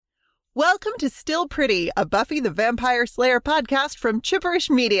Welcome to Still Pretty, a Buffy the Vampire Slayer podcast from Chipperish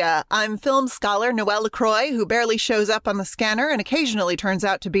Media. I'm film scholar Noelle LaCroix, who barely shows up on the scanner and occasionally turns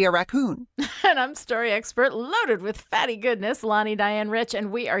out to be a raccoon. And I'm story expert loaded with fatty goodness, Lonnie Diane Rich,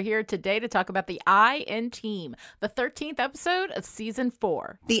 and we are here today to talk about The I in Team, the 13th episode of Season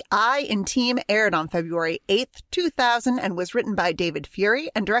 4. The I in Team aired on February 8th, 2000, and was written by David Fury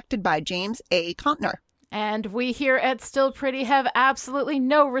and directed by James A. Contner. And we here at Still Pretty have absolutely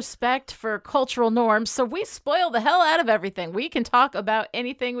no respect for cultural norms, so we spoil the hell out of everything. We can talk about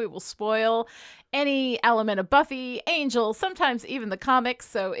anything. We will spoil any element of Buffy, Angel, sometimes even the comics.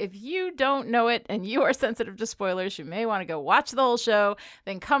 So if you don't know it and you are sensitive to spoilers, you may want to go watch the whole show,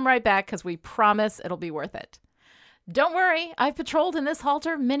 then come right back because we promise it'll be worth it. Don't worry, I've patrolled in this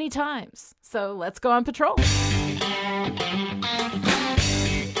halter many times. So let's go on patrol.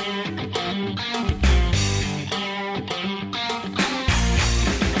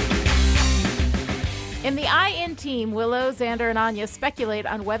 In the I in Team, Willow, Xander, and Anya speculate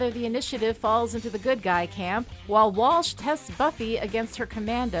on whether the initiative falls into the good guy camp, while Walsh tests Buffy against her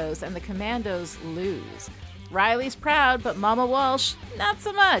commandos, and the commandos lose. Riley's proud, but Mama Walsh, not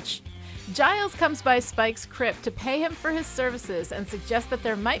so much. Giles comes by Spike's crypt to pay him for his services and suggests that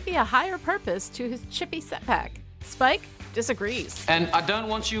there might be a higher purpose to his chippy setback. Spike disagrees. And I don't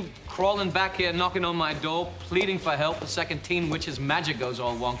want you crawling back here, knocking on my door, pleading for help the second Teen Witch's magic goes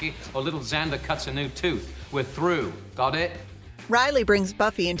all wonky, or little Xander cuts a new tooth. We're through. Got it? Riley brings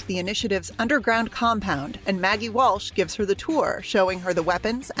Buffy into the initiative's underground compound, and Maggie Walsh gives her the tour, showing her the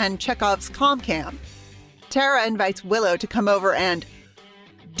weapons and Chekhov's comm cam. Tara invites Willow to come over and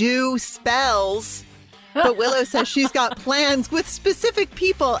do spells. But Willow says she's got plans with specific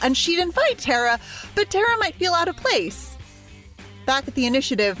people, and she'd invite Tara, but Tara might feel out of place. Back at the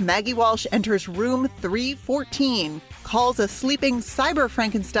initiative, Maggie Walsh enters room 314, calls a sleeping cyber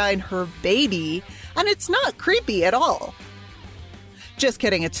Frankenstein her baby, and it's not creepy at all. Just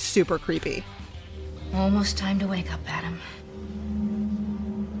kidding, it's super creepy. Almost time to wake up, Adam.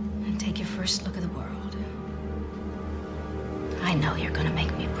 And take your first look at the world. I know you're gonna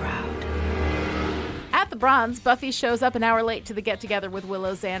make me proud. At the Bronze, Buffy shows up an hour late to the get-together with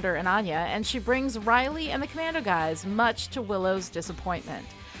Willow, Xander, and Anya, and she brings Riley and the Commando guys, much to Willow's disappointment.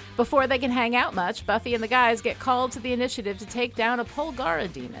 Before they can hang out much, Buffy and the guys get called to the initiative to take down a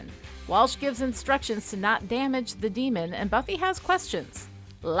Polgara demon. Walsh gives instructions to not damage the demon, and Buffy has questions.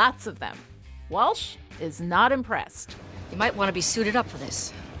 Lots of them. Walsh is not impressed. You might want to be suited up for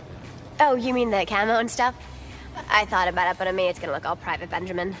this. Oh, you mean the camo and stuff? I thought about it, but to me it's gonna look all Private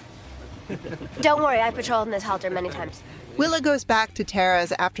Benjamin. Don't worry, I've patrolled in this halter many times. Willow goes back to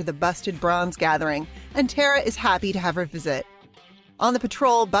Tara's after the busted Bronze gathering, and Tara is happy to have her visit. On the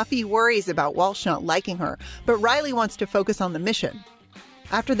patrol, Buffy worries about Walsh not liking her, but Riley wants to focus on the mission.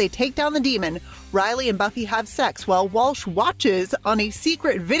 After they take down the demon, Riley and Buffy have sex while Walsh watches on a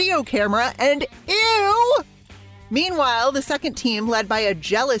secret video camera, and ew! Meanwhile, the second team, led by a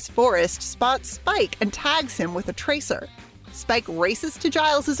jealous Forrest, spots Spike and tags him with a tracer. Spike races to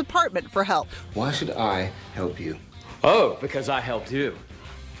Giles' apartment for help. Why should I help you? Oh, because I helped you.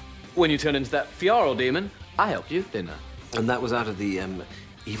 When you turned into that Fiaro demon, I helped you, didn't I? And that was out of the,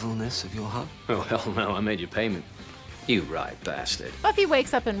 evilness of your heart? Oh, hell no, I made you payment. You right bastard. Buffy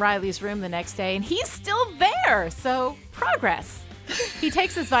wakes up in Riley's room the next day, and he's still there, so progress. He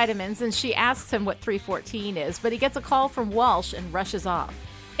takes his vitamins, and she asks him what 314 is, but he gets a call from Walsh and rushes off.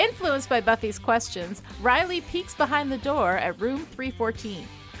 Influenced by Buffy's questions, Riley peeks behind the door at room 314.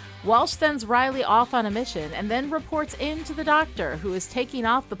 Walsh sends Riley off on a mission and then reports in to the doctor, who is taking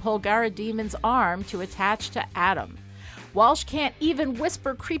off the Polgara demon's arm to attach to Adam. Walsh can't even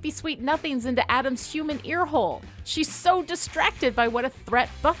whisper creepy sweet nothings into Adam's human earhole. She's so distracted by what a threat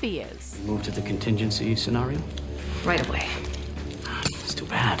Buffy is. Move to the contingency scenario? Right away. It's too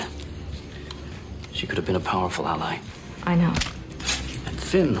bad. She could have been a powerful ally. I know. And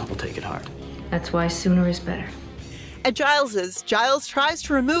Finn will take it hard. That's why sooner is better. At Giles's, Giles tries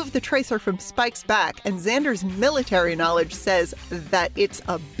to remove the tracer from Spike's back, and Xander's military knowledge says that it's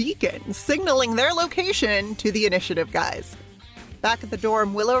a beacon signaling their location to the initiative guys. Back at the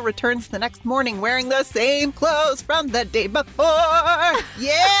dorm, Willow returns the next morning wearing the same clothes from the day before.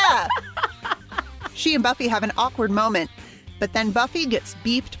 Yeah! She and Buffy have an awkward moment, but then Buffy gets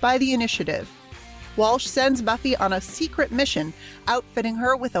beeped by the initiative. Walsh sends Buffy on a secret mission, outfitting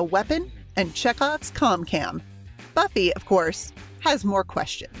her with a weapon and Chekhov's comm cam. Buffy, of course, has more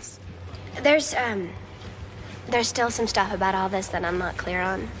questions. There's still some stuff about all this that I'm not clear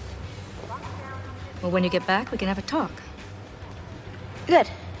on. Well, when you get back, we can have a talk. Good.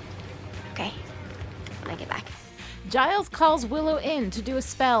 Okay. When I get back. Giles calls Willow in to do a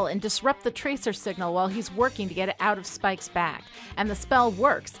spell and disrupt the tracer signal while he's working to get it out of Spike's back. And the spell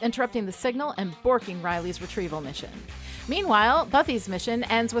works, interrupting the signal and borking Riley's retrieval mission. Meanwhile, Buffy's mission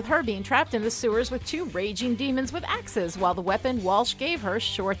ends with her being trapped in the sewers with 2 raging demons with axes while the weapon Walsh gave her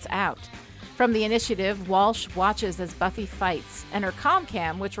shorts out. From the initiative, Walsh watches as Buffy fights, and her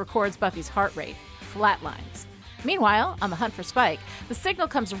comm-cam, which records Buffy's heart rate, flatlines. Meanwhile, on the hunt for Spike, the signal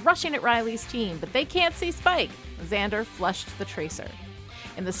comes rushing at Riley's team, but they can't see Spike. Xander flushed the tracer.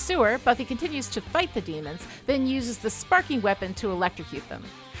 In the sewer, Buffy continues to fight the demons, then uses the sparking weapon to electrocute them.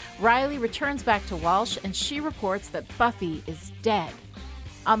 Riley returns back to Walsh, and she reports that Buffy is dead.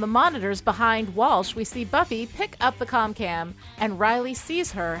 On the monitors behind Walsh, we see Buffy pick up the comm-cam, and Riley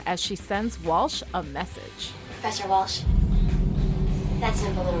sees her as she sends Walsh a message. Professor Walsh, that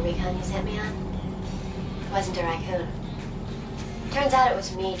simple little recon you sent me on wasn't a raccoon. Turns out it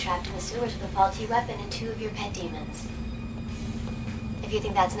was me trapped in the sewers with a faulty weapon and 2 of your pet demons. If you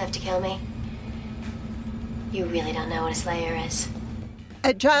think that's enough to kill me, you really don't know what a slayer is.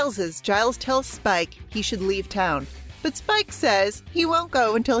 At Giles's, Giles tells Spike he should leave town, but Spike says he won't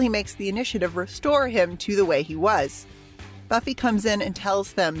go until he makes the initiative restore him to the way he was. Buffy comes in and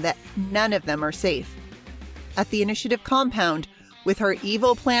tells them that none of them are safe. At the initiative compound, with her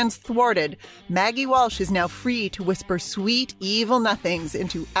evil plans thwarted, Maggie Walsh is now free to whisper sweet, evil nothings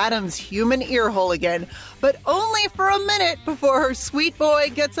into Adam's human earhole again, but only for a minute before her sweet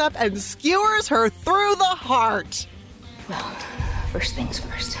boy gets up and skewers her through the heart. Well, first things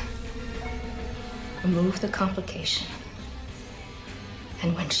first. Remove the complication.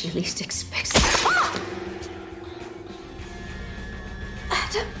 And when she least expects it. Ah!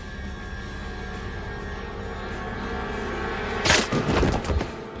 Adam.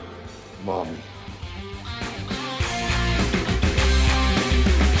 Mommy.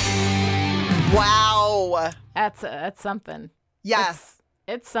 Wow. That's something. Yeah.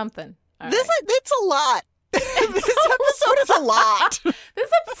 It's something. All This right. it's a lot. This episode is a lot.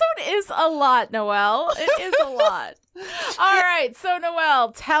 This episode is a lot, Noelle. It is a lot. All right. So,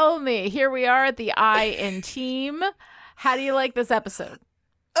 Noelle, tell me. Here we are at the I in team. How do you like this episode?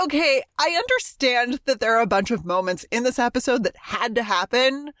 Okay, I understand that there are a bunch of moments in this episode that had to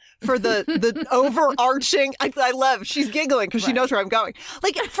happen for the overarching. I love, she's giggling because she knows where I'm going.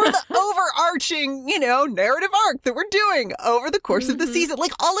 Like, for the overarching, narrative arc that we're doing over the course of the season.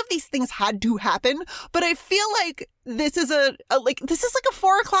 Like, all of these things had to happen, but I feel like this is like a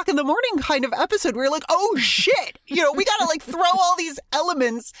 4 o'clock in the morning kind of episode where you're like, oh shit, we gotta like throw all these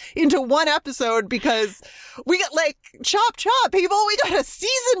elements into one episode because we got like chop people, we got a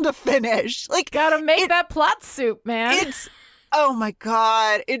season to finish. Like, Gotta make that plot soup, man. Oh my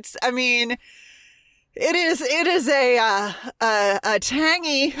God. It is a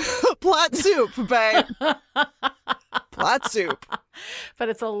tangy plot soup, but plot soup. But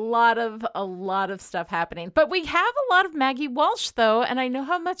it's a lot of stuff happening. But we have a lot of Maggie Walsh, though, and I know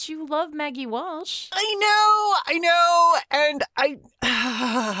how much you love Maggie Walsh. I know, and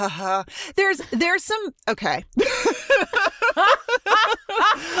there's some okay.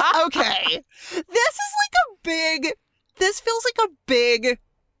 Okay, this feels like a big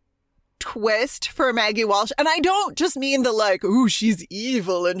twist for Maggie Walsh, and I don't just mean the like, ooh, she's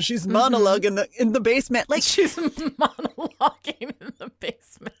evil and she's monologuing in the basement. Like, She's monologuing in the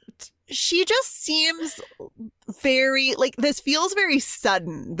basement. She just seems very like, this feels very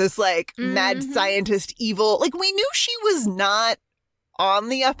sudden. This like mad scientist evil. Like, we knew she was not on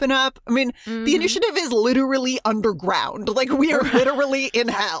the up and up. I mean, the initiative is literally underground. Like, we are literally in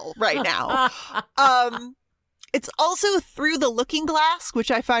hell right now. It's also through the looking glass,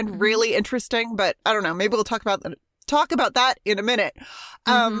 which I find really interesting, but I don't know. Maybe we'll talk about that in a minute.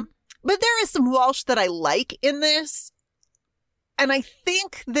 But there is some Walsh that I like in this. And I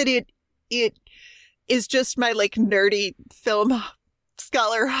think that it is just my like nerdy film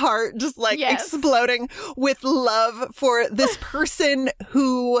scholar heart just like exploding with love for this person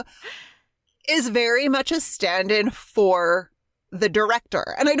who is very much a stand-in for the director.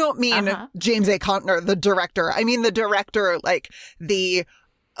 And I don't mean James A. Contner, the director. I mean the director, like the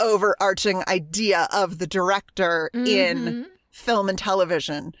overarching idea of the director in film and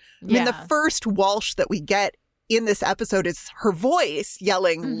television. I mean, the first Walsh that we get in this episode is her voice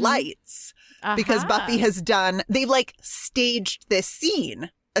yelling lights because Buffy has they've like staged this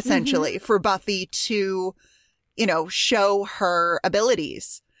scene essentially for Buffy to, show her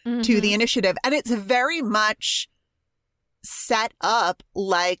abilities to the initiative. And it's very much set up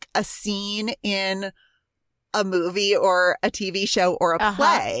like a scene in a movie or a TV show or a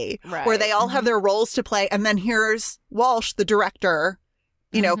play where they all have their roles to play. And then here's Walsh, the director,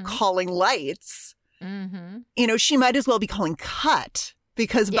 calling lights. you know, she might as well be calling cut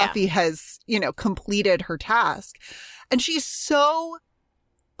because Buffy has, you know, completed her task. And she's so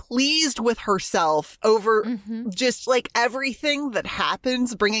pleased with herself over just like everything that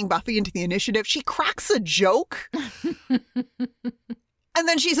happens, bringing Buffy into the initiative. She cracks a joke. And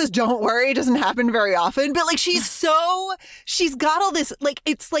then she says, don't worry, it doesn't happen very often. But like, she's got all this, like,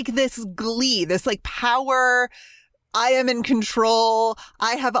 it's like this glee, this like power. I am in control.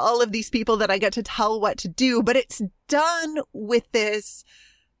 I have all of these people that I get to tell what to do. But it's done with this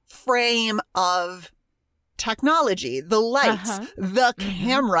frame of technology, the lights, the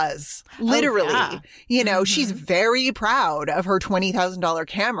cameras, literally. You know, she's very proud of her $20,000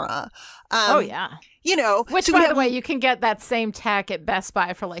 camera. You know, which, so by the way, you can get that same tech at Best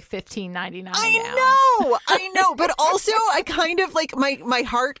Buy for like $15.99 now. I know. But also, I kind of like my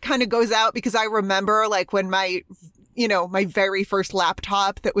heart kind of goes out because I remember like when my very first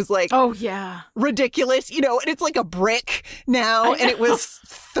laptop that was like, ridiculous, you know, and it's like a brick now, and it was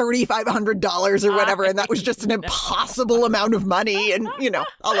 $3,500 or whatever, and that was just an impossible amount of money, and you know,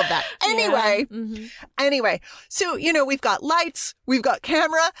 all of that. Anyway, so you know, we've got lights, we've got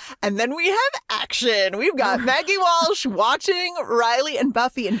camera, and then we have action. We've got Maggie Walsh watching Riley and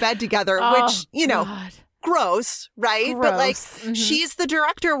Buffy in bed together, which you know. Gross, right? But like, she's the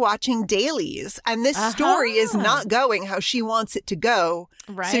director watching dailies, and this story is not going how she wants it to go.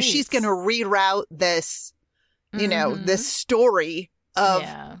 Right. So she's going to reroute this, you know, this story of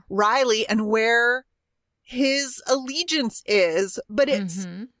Riley and where his allegiance is, but it's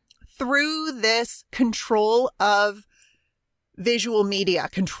through this control of visual media,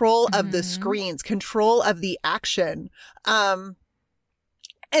 control of the screens, control of the action. And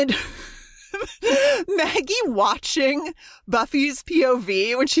Maggie watching Buffy's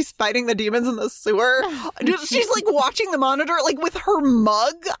POV when she's fighting the demons in the sewer. She's like watching the monitor like with her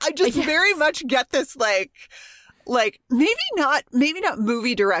mug. I just very much get this like maybe not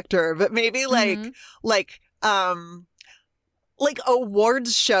movie director, but maybe like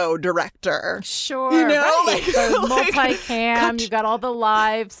awards show director. Sure. You know, right. The multi-cam, you got all the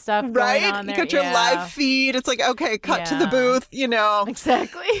live stuff going on there. You got your live feed. It's like, okay, cut to the booth, you know.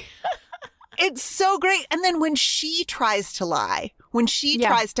 Exactly. It's so great. And then when she tries to lie, when she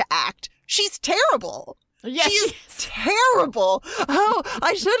tries to act, she's terrible. Yes, she's terrible. Oh,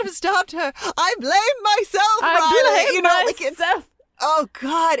 I should have stopped her. I blame myself, Riley. You know, like it's, oh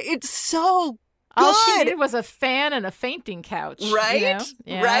God, it's so good. All she needed was a fan and a fainting couch. Right?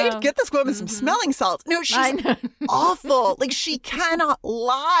 You know? Right? Get this woman some smelling salts. No, she's awful. Like, she cannot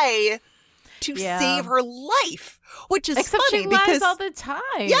lie to save her life, which is Except funny she because lies all the time.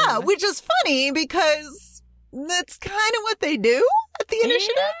 Yeah, which is funny because that's kind of what they do at the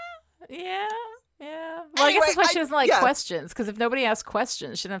initiative. Yeah. Well, anyway, I guess that's why she doesn't like questions, because if nobody asks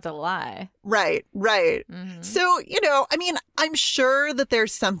questions, she doesn't have to lie. Right. So, you know, I mean, I'm sure that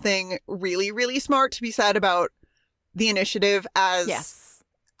there's something really, really smart to be said about the initiative as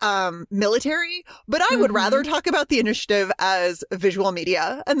military, but I would rather talk about the initiative as visual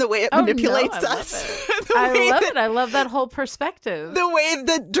media and the way it manipulates us. I love that whole perspective. The way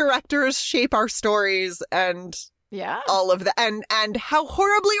that directors shape our stories and all of that, and how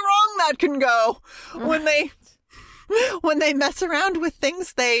horribly wrong that can go when they mess around with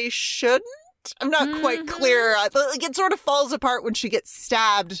things they shouldn't. I'm not quite clear. Like, it sort of falls apart when she gets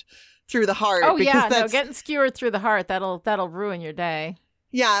stabbed through the heart. Oh yeah, getting skewered through the heart, that'll ruin your day.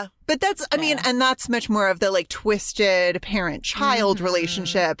 Yeah, but that's, I mean, and that's much more of the like twisted parent-child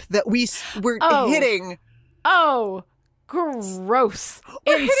relationship that we're hitting. Oh, gross.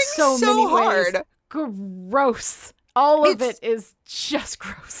 We're hitting so many hard. Ways. Gross. All of it is just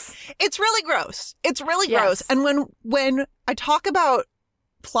gross. It's really gross. It's really gross. And when I talk about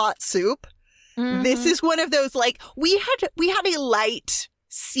plot soup, this is one of those, like, we had a light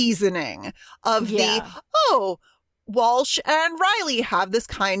seasoning of Walsh and Riley have this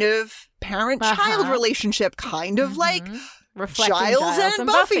kind of parent-child relationship, kind of like Giles and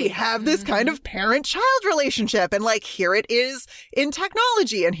Buffy have this kind of parent-child relationship. And like, here it is in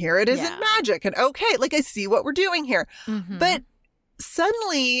technology and here it is in magic. And okay, like, I see what we're doing here. But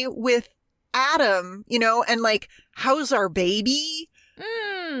suddenly with Adam, you know, and like, how's our baby?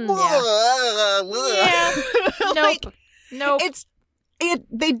 Nope.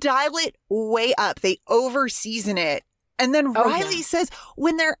 They dial it way up. They over season it. And then Riley says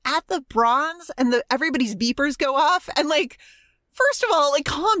when they're at the bronze and everybody's beepers go off, and like, first of all, like,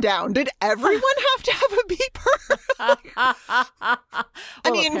 calm down. Did everyone have to have a beeper?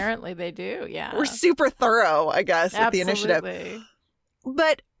 I mean, apparently they do. Yeah, we're super thorough, I guess, at the initiative.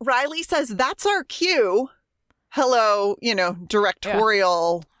 But Riley says that's our cue. Hello, you know,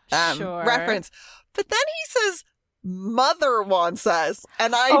 directorial reference. But then he says, Mother wants us,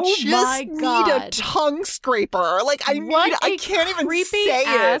 and I Oh just my need a God. tongue scraper. Like, I can't even creepy say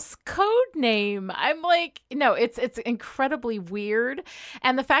ass it. code name. I'm like, no, it's incredibly weird.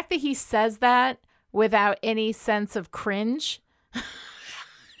 And the fact that he says that without any sense of cringe.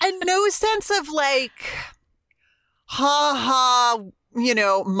 And no sense of like, ha ha,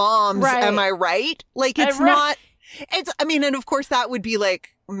 moms, Right. am I right? Like, it's Right. not, and of course that would be like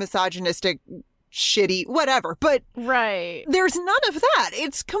misogynistic, shitty, whatever. But Right. there's none of that.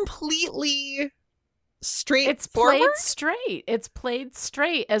 It's completely straightforward. It's played straight. It's played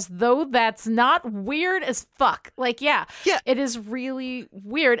straight as though that's not weird as fuck. Like, yeah, it is really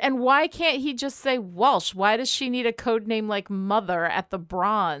weird. And why can't he just say Walsh? Why does she need a code name like Mother at the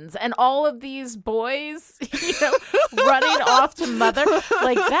Bronze? And all of these boys, running off to Mother.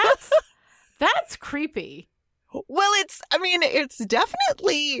 Like, that's creepy. Well, it's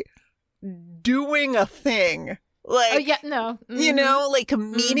definitely doing a thing. Like, Oh, yeah, no. like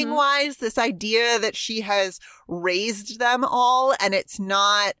meaning wise, this idea that she has raised them all, and it's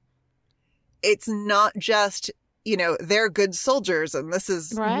not just, they're good soldiers and this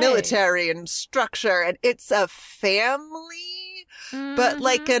is Right. military and structure, and it's a family, but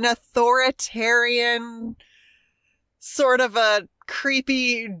like an authoritarian, sort of a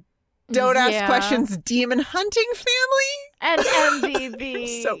creepy, don't ask Yeah. questions, demon hunting family. And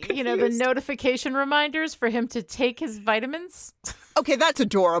the So the confused. notification reminders for him to take his vitamins. Okay, that's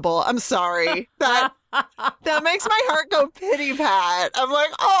adorable. I'm sorry. That makes my heart go pity pat. I'm like,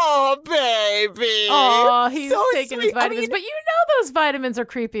 oh, baby. Oh, he's So taking sweet. his vitamins. But those vitamins are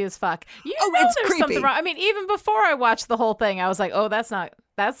creepy as fuck. It's there's creepy. something wrong. I mean, even before I watched the whole thing, I was like, oh, that's not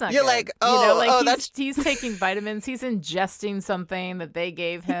You're good. like, oh, he's taking vitamins. He's ingesting something that they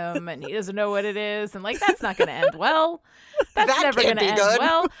gave him, and he doesn't know what it is. And like, that's not going to end well. That's That never can't going to be end good.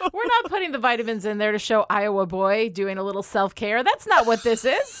 well. We're not putting the vitamins in there to show Iowa boy doing a little self-care. That's not what this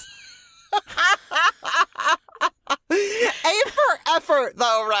is. A for effort,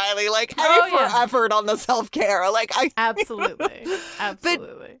 though, Riley. Like, Oh, A for yeah. effort on the self-care. Like, Absolutely.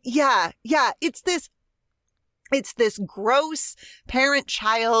 Absolutely. yeah. It's this gross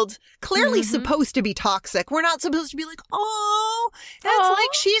parent-child, clearly supposed to be toxic. We're not supposed to be like, oh, it's Aw.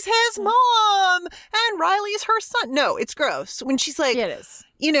 like she's his mom and Riley's her son. No, it's gross. When she's like, It is.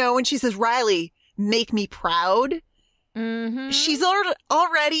 when she says, Riley, make me proud, Mm-hmm. she's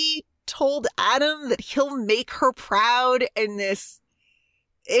already told Adam that he'll make her proud, and this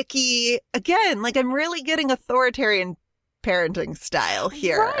icky, again, like, I'm really getting authoritarian parenting style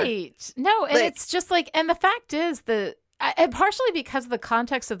here. Right. No, and Like- it's just like, and the fact is and partially because of the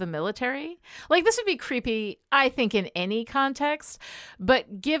context of the military, like, this would be creepy, I think, in any context,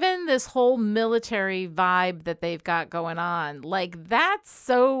 but given this whole military vibe that they've got going on, like, that's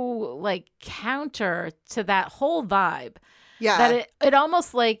so, like, counter to that whole vibe Yeah. that it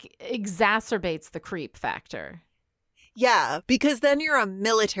almost, like, exacerbates the creep factor. Yeah, because then you're a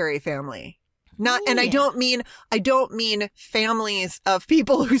military family. And I Yeah. don't mean families of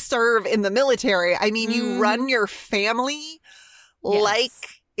people who serve in the military. I mean, you run your family Yes. like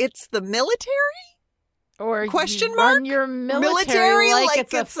it's the military? Or Question you run mark? your military like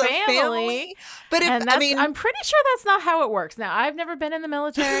it's a family. family. But And I'm pretty sure that's not how it works. Now, I've never been in the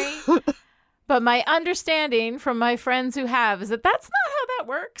military, but my understanding from my friends who have is that that's not how that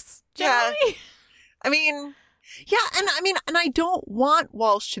works. Yeah. Generally. And I don't want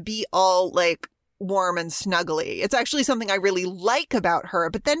Walsh to be all like warm and snuggly. It's actually something I really like about her.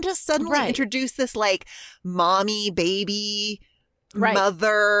 But then to suddenly Right. introduce this like mommy, baby, Right.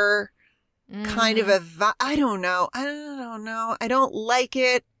 mother kind of a I don't know. I don't like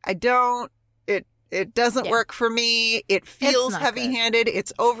it. It doesn't Yeah. work for me. It feels not heavy-handed.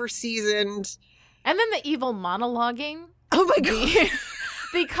 It's over-seasoned. And then the evil monologuing. Oh my God.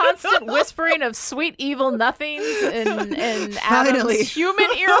 The constant whispering of sweet evil nothings in Finally. Adam's human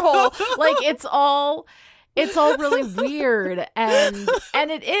earhole. Like, it's all really weird. And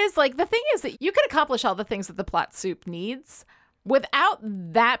it is like, the thing is that you can accomplish all the things that the plot soup needs without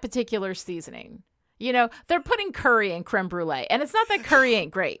that particular seasoning. They're putting curry in creme brulee, and it's not that curry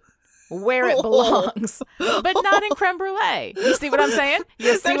ain't great where it belongs, but not in creme brulee. You see what I'm saying?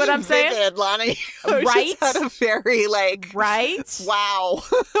 You see what I'm saying? Vivid, Lonnie. Right? Just had a very Right? wow.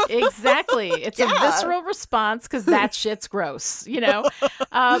 Exactly. It's a Yeah. visceral response because that shit's gross, And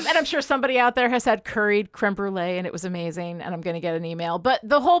I'm sure somebody out there has had curried creme brulee and it was amazing, and I'm going to get an email. But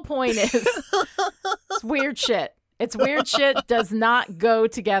the whole point is, it's weird shit. It's weird shit does not go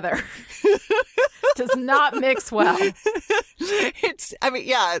together. Does not mix well.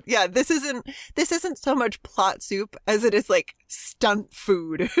 This isn't so much plot soup as it is like stunt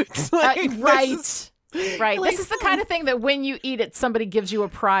food. It's like, Right. Like, this is the oh. kind of thing that when you eat it, somebody gives you a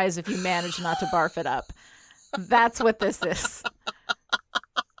prize if you manage not to barf it up. That's what this is.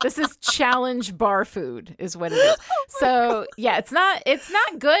 This is challenge bar food is what it is. So yeah, it's not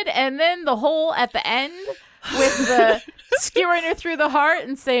good. And then the whole at the end with the skewering her through the heart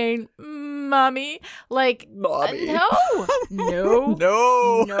and saying, "Mommy," like, Mommy. no,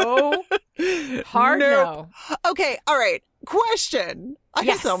 hard no. Okay, all right. Question. I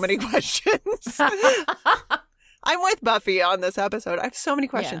have so many questions. I'm with Buffy on this episode. I have so many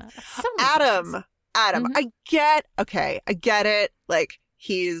questions. Yeah, so many questions. Adam, Mm-hmm. I get it. Like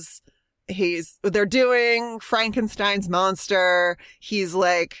they're doing Frankenstein's monster. He's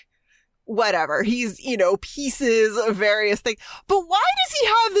like, whatever. He's, pieces of various things. But why does he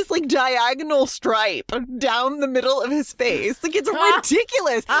have this like diagonal stripe down the middle of his face? Like, it's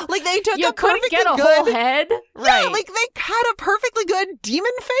ridiculous. Like, they took You couldn't get a whole head? Yeah, Right. like they had a perfectly good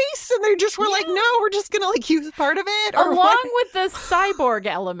demon face and they just were like, no, we're just gonna like use part of it. Or Along what? with the cyborg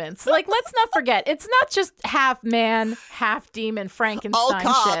elements. Like, let's not forget, it's not just half man, half demon Frankenstein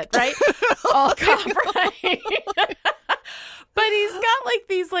cop. shit, right? All cop, right? But he's got like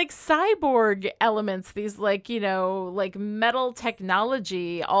these like cyborg elements, these like, like metal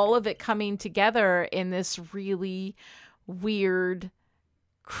technology, all of it coming together in this really weird,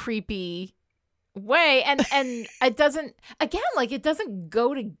 creepy way. And it doesn't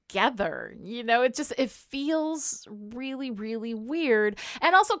go together. It feels really, really weird.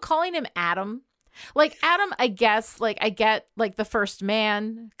 And also calling him Adam. Like Adam, I guess, like I get like the first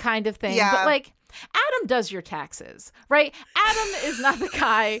man kind of thing. Yeah. But like Adam does your taxes, right? Adam is not the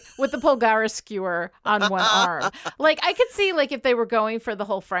guy with the Pulgaris skewer on one arm. Like I could see like if they were going for the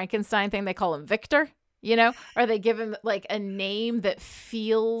whole Frankenstein thing, they call him Victor, or they give him like a name that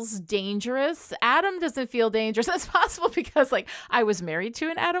feels dangerous. Adam doesn't feel dangerous. That's possible because like I was married to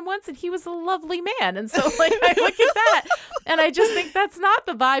an Adam once and he was a lovely man. And so like I look at that and I just think that's not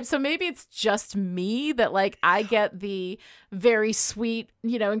the vibe. So maybe it's just me that like I get the very sweet,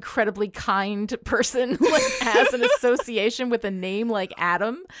 incredibly kind person like has an association with a name like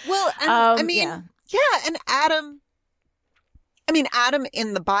Adam. Well, and and Adam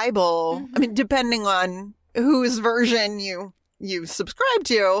in the Bible, depending on whose version you subscribe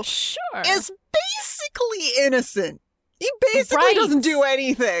to, Sure, is basically innocent. He basically Right. doesn't do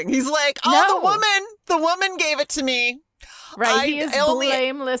anything. He's like, No. the woman gave it to me. right. He is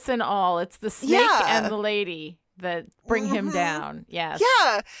blameless in all. It's the snake Yeah. and the lady that bring him down. Yes.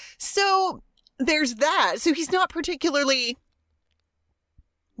 Yeah. So there's that. So he's not particularly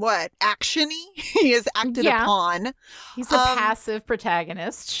action-y. He is acted Yeah. upon. He's a passive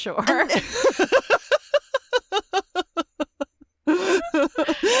protagonist, sure.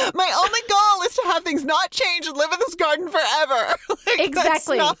 My only goal is to have things not change and live in this garden forever. Like,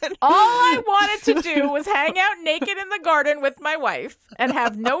 Exactly. that's not- All I wanted to do was hang out naked in the garden with my wife and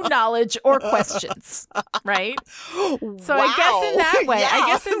have no knowledge or questions. Right? So I guess in that way,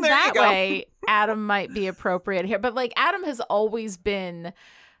 Yeah, there you go. way, Adam might be appropriate here. But like Adam has always been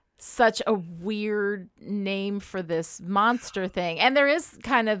such a weird name for this monster thing. And there is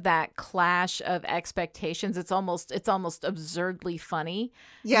kind of that clash of expectations. It's almost absurdly funny.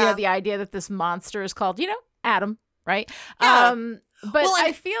 Yeah. The idea that this monster is called, Adam, right? Yeah. But Well, and-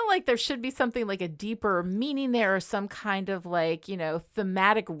 I feel like there should be something like a deeper meaning there or some kind of like,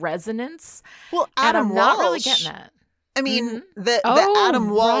 thematic resonance. Well, And Adam I'm not really Walsh. getting that. I mean, the Oh, Adam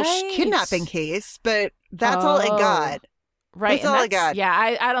Walsh right. kidnapping case, but that's all I got. Right. That's all I got.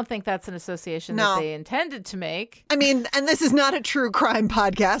 Yeah, I don't think that's an association No. that they intended to make. I mean, and this is not a true crime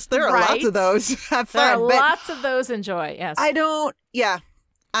podcast. There are Right. lots of those. Have There are fun. But lots of those. Enjoy. Yes. I don't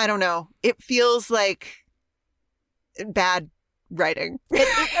know. It feels like bad writing.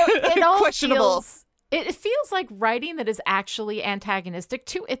 It all Questionable. It feels like writing that is actually antagonistic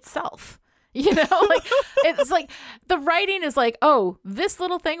to itself. Like it's like the writing is like, oh, this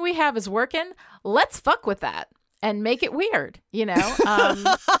little thing we have is working. Let's fuck with that and make it weird.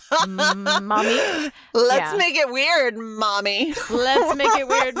 Mommy. Let's Yeah. make it weird, mommy. Let's make it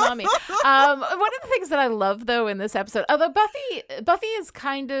weird, mommy. One of the things that I love, though, in this episode, although Buffy is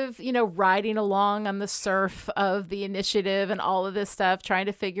kind of, riding along on the surf of the initiative and all of this stuff, trying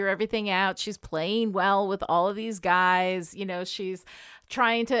to figure everything out. She's playing well with all of these guys. She's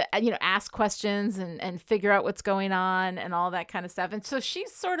trying to, ask questions and figure out what's going on and all that kind of stuff. And so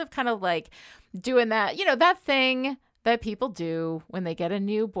she's sort of kind of like doing that, that thing that people do when they get a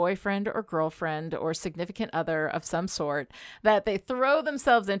new boyfriend or girlfriend or significant other of some sort, that they throw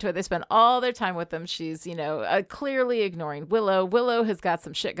themselves into it. They spend all their time with them. She's, clearly ignoring Willow. Willow has got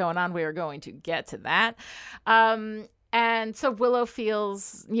some shit going on. We are going to get to that. And so Willow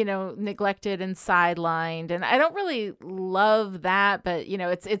feels, neglected and sidelined. And I don't really love that, but,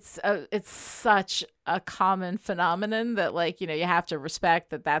 it's such a common phenomenon that, you have to respect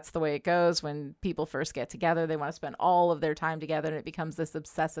that that's the way it goes when people first get together. They want to spend all of their time together and it becomes this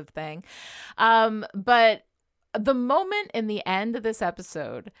obsessive thing. But the moment in the end of this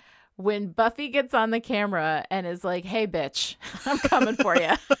episode when Buffy gets on the camera and is like, hey, bitch, I'm coming for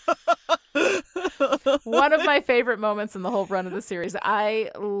you. One of my favorite moments in the whole run of the series. I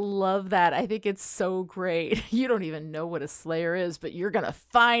love that. I think it's so great. You don't even know what a Slayer is, but you're going to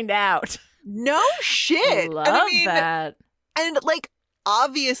find out. No shit. Love that. And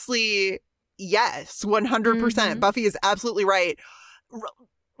obviously, yes, 100%. Buffy is absolutely right.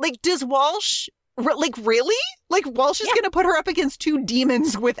 Does Walsh... really? Walsh is going to put her up against two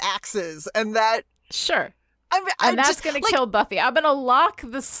demons with axes, and that... Sure. I'm that's just going to kill Buffy. I'm going to lock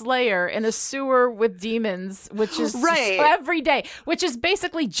the Slayer in a sewer with demons, which is every day, which is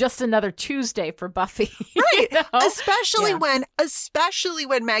basically just another Tuesday for Buffy. Right. Especially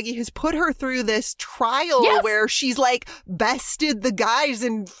when Maggie has put her through this trial where she's bested the guys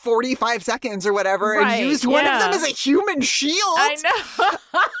in 45 seconds or whatever and used one of them as a human shield. I know.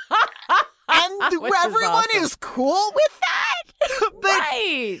 And everyone is cool with that. But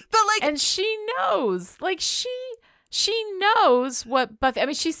and she knows. She knows what Buffy... I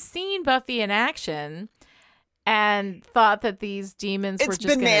mean, she's seen Buffy in action and thought that these demons were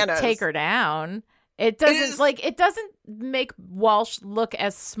just going to take her down. It doesn't make Walsh look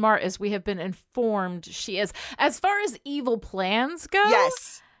as smart as we have been informed she is. As far as evil plans go,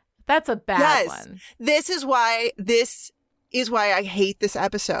 yes, that's a bad one. This is why I hate this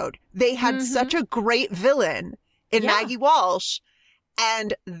episode. They had such a great villain in Maggie Walsh,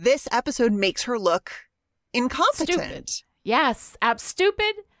 and this episode makes her look incompetent. Stupid. Yes,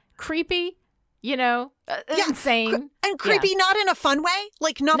 stupid, creepy, insane. And creepy not in a fun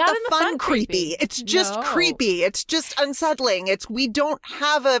way. Not the fun creepy. It's just creepy. It's just unsettling. We don't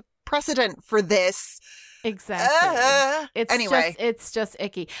have a precedent for this. Exactly. It's just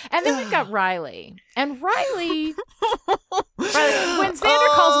icky. And then we've got Riley. And Riley, when Xander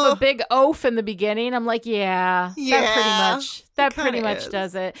calls him a big oaf in the beginning, I'm like, that pretty much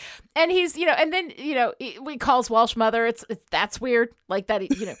does it. And he's, and then, he calls Walsh mother. That's weird.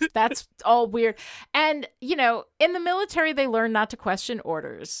 That's all weird. And, in the military, they learn not to question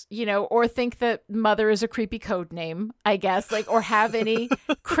orders, or think that mother is a creepy code name, I guess, or have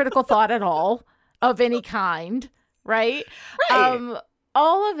critical thought at all. Of any kind, right?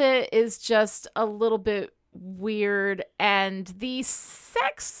 All of it is just a little bit weird, and the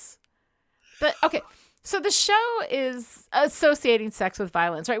sex. So the show is associating sex with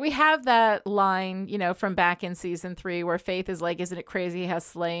violence, right? We have that line, from back in season 3 where Faith is like, isn't it crazy how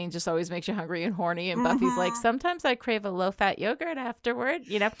slaying just always makes you hungry and horny? And Buffy's like, sometimes I crave a low-fat yogurt afterward,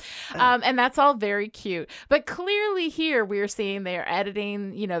 and that's all very cute. But clearly here we are seeing they're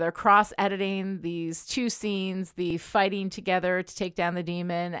editing, they're cross-editing these two scenes, the fighting together to take down the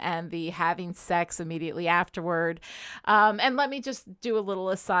demon and the having sex immediately afterward. And let me just do a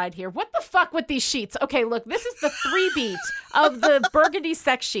little aside here. What the fuck with these sheets? Okay, look, this is the 3-beat of the burgundy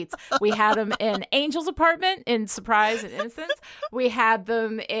sex sheets. We had them in Angel's apartment in Surprise and Innocence. We had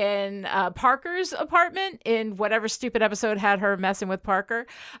them in Parker's apartment in whatever stupid episode had her messing with Parker.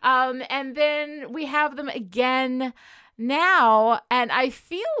 And then we have them again now. And I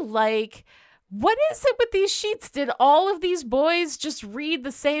feel like... what is it with these sheets? Did all of these boys just read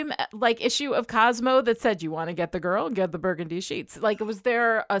the same issue of Cosmo that said, you want to get the girl, get the burgundy sheets? Was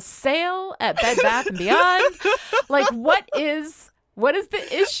there a sale at Bed Bath & Beyond? What is the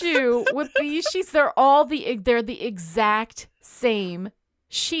issue with these sheets? They're the exact same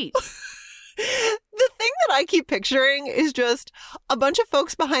sheets. The thing that I keep picturing is just a bunch of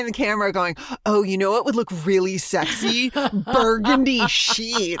folks behind the camera going, oh, you know what would look really sexy? Burgundy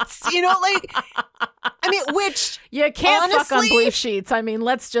sheets. Which... you can't fuck on blue sheets.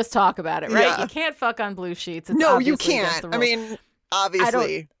 Let's just talk about it, right? Yeah. You can't fuck on blue sheets. No, you can't.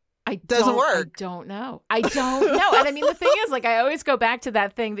 Obviously. Doesn't work. I don't know. And the thing is, I always go back to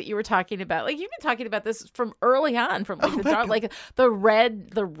that thing that you were talking about. You've been talking about this from early on, from the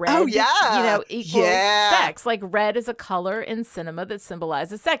red. Oh yeah, equals sex. Red is a color in cinema that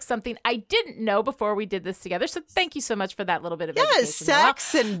symbolizes sex. Something I didn't know before we did this together. So thank you so much for that little bit of education.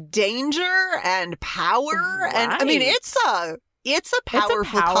 Sex and danger and power, right. And it's a It's a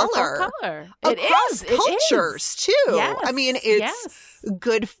powerful color. It Across is. It is. cultures, too. Yes. I mean, it's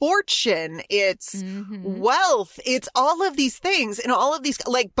good fortune. It's Mhm. wealth. It's all of these things and all of these,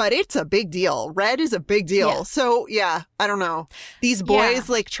 like, but it's a big deal. Red is a big deal. Yeah. So, yeah, I don't know. These boys,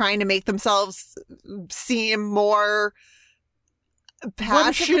 like, trying to make themselves seem more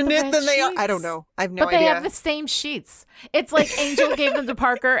passionate than they are. I don't know. I have no idea. But they idea. have the same sheets. It's like Angel gave them to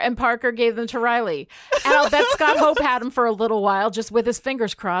Parker and Parker gave them to Riley. And I'll bet Scott Hope had them for a little while just with his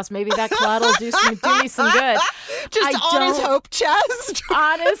fingers crossed. Maybe that clot will do me some good. Just on his Hope chest.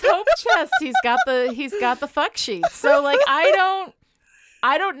 On his Hope chest. He's got the fuck sheets. So like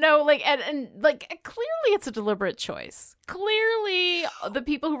I don't know, like, and like, clearly it's a deliberate choice. Clearly, the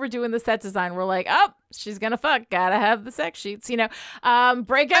people who were doing the set design were like, oh, she's gonna fuck, gotta have the sex sheets, break out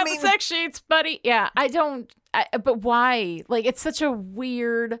the sex sheets, buddy. Yeah, but why? Like, it's such a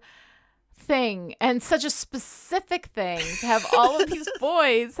weird thing and such a specific thing to have all of these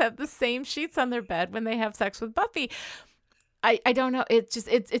boys have the same sheets on their bed when they have sex with Buffy. I don't know.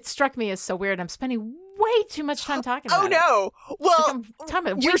 It struck me as so weird. I'm spending way too much time talking about it. Oh no. Well,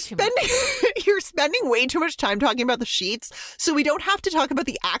 you're spending way too much time talking about the sheets, so we don't have to talk about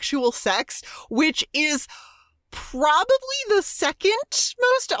the actual sex, which is probably the second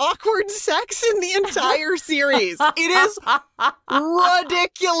most awkward sex in the entire series. It is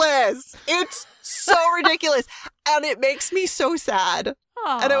ridiculous. It's so ridiculous. And it makes me so sad.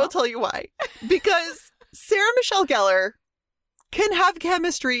 Aww. And I will tell you why. Because Sarah Michelle Gellar can have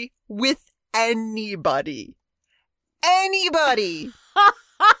chemistry with anybody. Anybody.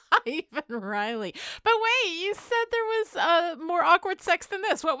 Even Riley. But wait, you said there was more awkward sex than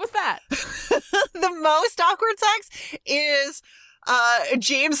this. What was that? The most awkward sex is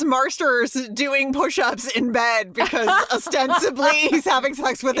James Marsters doing push-ups in bed because ostensibly he's having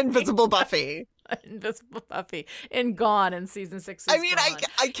sex with Invisible Buffy. Invisible Buffy in Gone in season 6. I mean,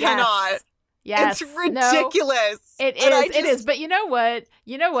 I cannot. Yes. It's ridiculous. No, it is. It is. But you know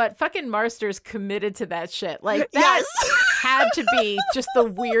what? Fucking Marsters committed to that shit. Like, that had to be just the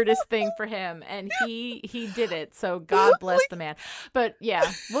weirdest thing for him. And he did it. So God bless the man. But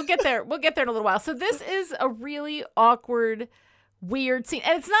yeah, we'll get there. We'll get there in a little while. So this is a really awkward, weird scene.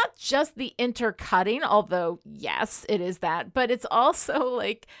 And it's not just the intercutting, although yes, it is that, but it's also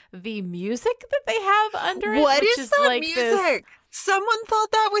like the music that they have under it. What is that like music? Someone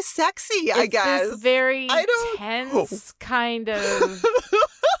thought that was sexy, I guess. This very tense kind of.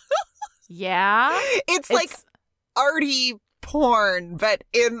 Yeah. It's like arty porn, but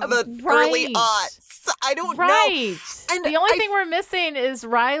in the early aughts. I don't know. And the only thing we're missing is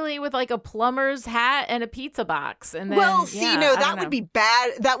Riley with like a plumber's hat and a pizza box. And then, that would be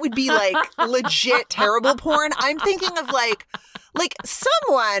bad. That would be like legit terrible porn. I'm thinking of like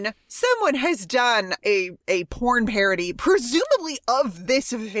someone has done a porn parody, presumably of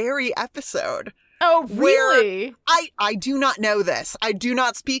this very episode. Oh, really? I do not know this. I do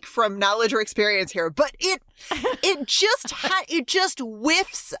not speak from knowledge or experience here, but it just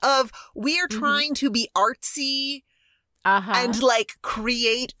whiffs of we are trying to be artsy and like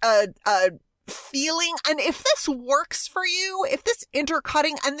create a feeling. And if this works for you, if this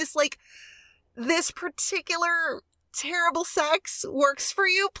intercutting and this particular terrible sex works for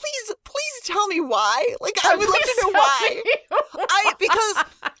you, please tell me why. Like, I would love to know why. Because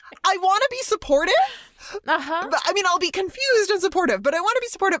I want to be supportive. But, I mean, I'll be confused and supportive, but I want to be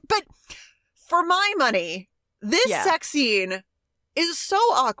supportive. But for my money, this sex scene is so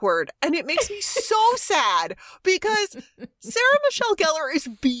awkward and it makes me so sad because Sarah Michelle Gellar is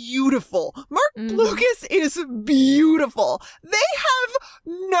beautiful. Mark Lucas is beautiful. They have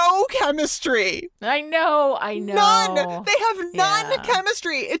no chemistry. I know. None. They have none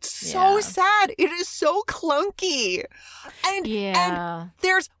chemistry. It's so sad. It is so clunky. And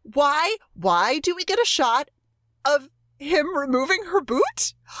there's why do we get a shot of him removing her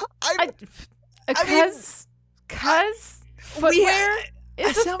boot? Because footwear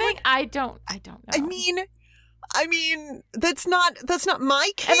is a thing. I don't know. I mean, that's not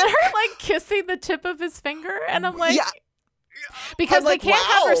my kink. And then her like kissing the tip of his finger, and I'm like, because they can't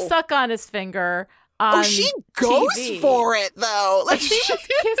have her suck on his finger. She goes TV. for it though. Like she was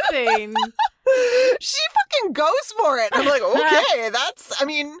kissing. She fucking goes for it. I'm like, okay, that's. I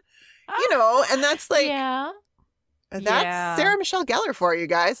mean, and that's like. Yeah. That's Sarah Michelle Gellar for you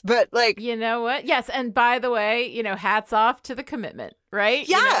guys. But like, you know what? Yes. And by the way, hats off to the commitment, right?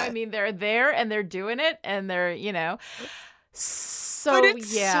 Yeah. I mean, they're there and they're doing it and they're, so, but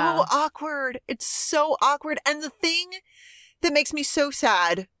it's so awkward. It's so awkward. And the thing that makes me so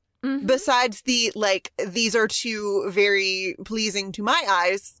sad, besides the, like, these are two very pleasing to my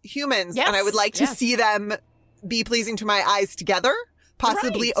eyes humans, and I would like to see them be pleasing to my eyes together,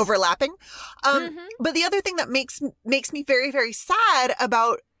 possibly Right. overlapping. But the other thing that makes me very, very sad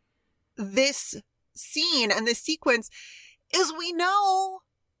about this scene and this sequence is we know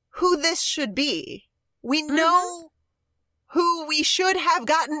who this should be. We know who we should have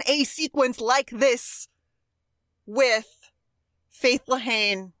gotten a sequence like this with. Faith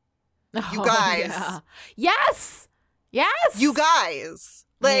Lehane. You guys. Yeah. Yes. Yes. You guys.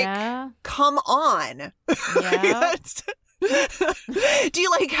 Like, come on. Yeah. Do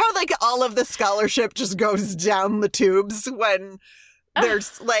you like how like all of the scholarship just goes down the tubes when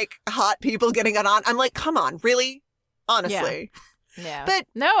there's like hot people getting it on? I'm like, come on, really? Honestly. Yeah. But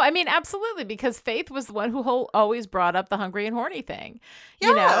no, I mean, absolutely, because Faith was the one who always brought up the hungry and horny thing,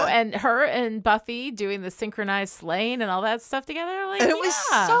 you know, Yeah. and her and Buffy doing the synchronized slaying and all that stuff together. Like, and it was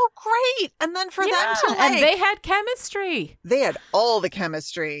so great. And then for them to like, and they had chemistry. they had all the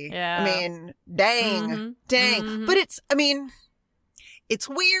chemistry. Yeah. I mean, dang. But it's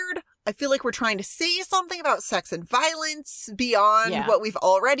weird. I feel like we're trying to say something about sex and violence beyond what we've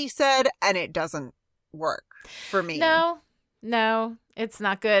already said, and it doesn't work for me. No, it's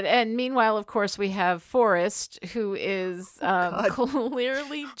not good. And meanwhile, of course, we have Forrest, who is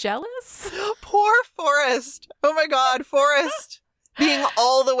clearly jealous. Poor Forrest. Oh my God, Forrest being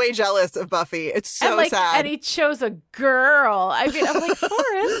all the way jealous of Buffy. It's so sad. And he chose a girl. I mean, I'm like,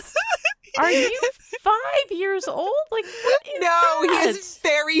 Forrest, are you 5 years old? Like, what is No, that? he is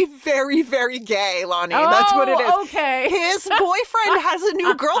very, very, very gay, Lonnie. That's what it is. Okay. His boyfriend has a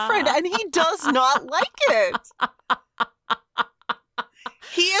new girlfriend, and he does not like it.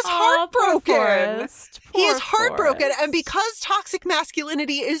 He is heartbroken. He is heartbroken. Forrest. And because toxic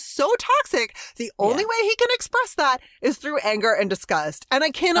masculinity is so toxic, the only way he can express that is through anger and disgust. And I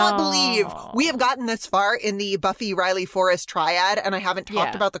cannot believe we have gotten this far in the Buffy, Riley, Forrest triad, and I haven't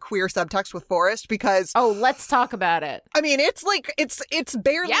talked about the queer subtext with Forrest because... Oh, let's talk about it. I mean, it's like, it's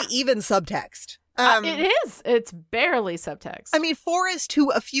barely even subtext. It is. It's barely subtext. I mean, Forrest, who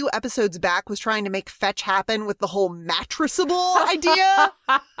a few episodes back was trying to make fetch happen with the whole mattressable idea.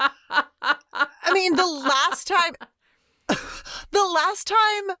 I mean, the last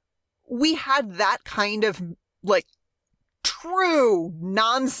time we had that kind of like true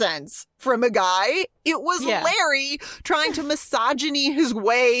nonsense from a guy, it was Larry trying to misogyny his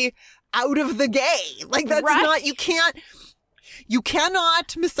way out of the gay. Like that's not, you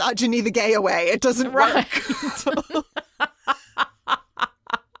cannot misogyny the gay away. It doesn't work.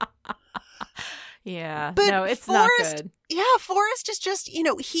 Yeah. But no, it's Forrest, not good. Yeah, Forrest is just, you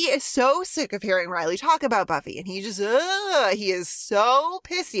know, he is so sick of hearing Riley talk about Buffy. And he just, he is so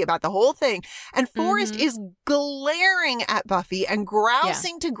pissy about the whole thing. And Forrest is glaring at Buffy and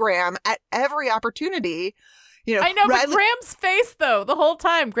grousing to Graham at every opportunity. You know, I know, but Graham's face, though, the whole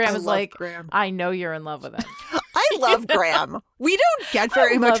time, Graham is like, Graham. I know you're in love with him. I love Graham. We don't get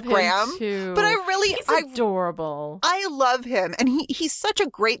very much Graham, too. but he's adorable. I love him, and he's such a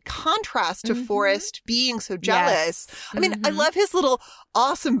great contrast to Forrest being so jealous. Yes. I mean, I love his little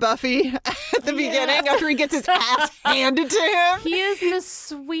awesome Buffy at the beginning after he gets his ass handed to him. He is the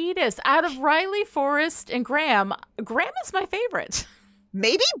sweetest. Out of Riley, Forrest, and Graham, Graham is my favorite.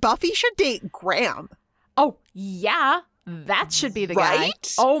 Maybe Buffy should date Graham. Oh, yeah. That should be the guy.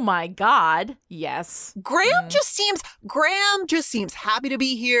 Right? Oh my God. Yes. Graham just seems happy to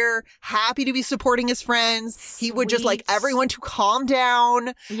be here, happy to be supporting his friends. He would just like everyone to calm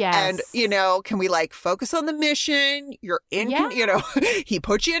down. Yes. And, you know, can we like focus on the mission? You're in, you know, he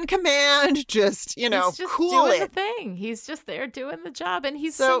put you in command. Just, you know, he's just cool doing it. the thing. He's just there doing the job, and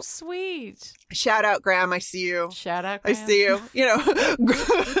he's so sweet. Shout out, Graham. I see you. Shout out, Graham. I see you. You know,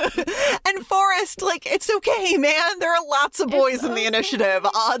 and Forrest, like, it's okay, man. There are lots of boys in the initiative.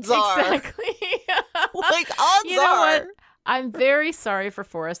 Odds are. Exactly. Like, odds you know are. What? I'm very sorry for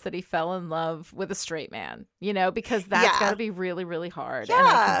Forrest that he fell in love with a straight man, you know, because that's got to be really, really hard. And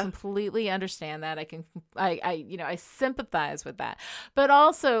I can completely understand that. I sympathize with that. But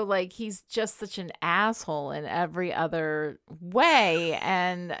also, like, he's just such an asshole in every other way.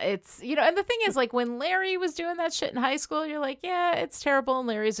 And it's, you know, and the thing is, like, when Larry was doing that shit in high school, you're like, yeah, it's terrible. And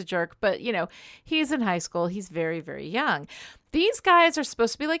Larry's a jerk. But, you know, he's in high school. He's very, very young. These guys are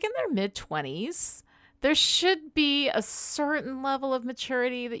supposed to be like in their mid-20s. There should be a certain level of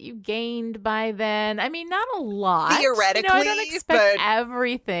maturity that you gained by then. I mean, not a lot. Theoretically, you know, I don't expect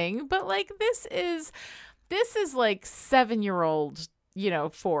everything, but like this is like 7-year-old, you know,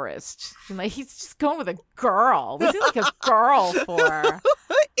 Forrest. Like he's just going with a girl. What's he like a girl for?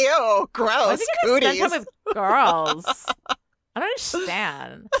 Ew, gross. Why is he gonna spend time with girls? I don't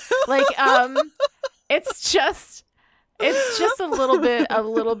understand. Like, it's just It's just a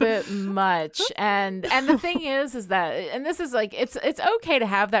little bit much. And the thing is that, and this is like, it's okay to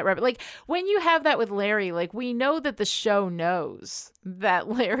have that, like when you have that with Larry, like we know that the show knows that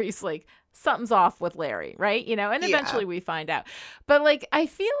Larry's like, something's off with Larry, right? You know, and eventually we find out. But like, I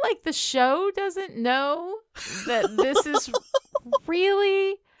feel like the show doesn't know that this is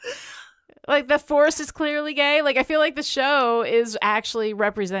really... Like, the Forrest is clearly gay. Like, I feel like the show is actually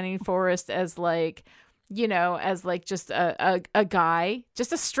representing Forrest as, like, you know, as, like, just a guy.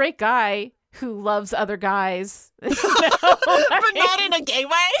 Just a straight guy who loves other guys. You know? But not in a gay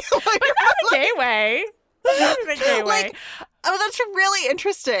way? But not in a gay way. Not in a gay way. Like, oh, that's really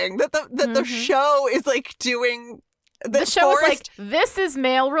interesting that the show is, like, doing... The show is like, this is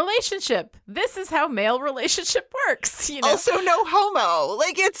male relationship. This is how male relationship works. You know? Also, no homo.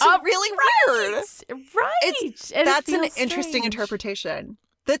 Like, it's really weird. Right. That's an interesting interpretation.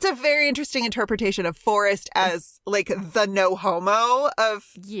 That's a very interesting interpretation of Forrest as, like, the no homo of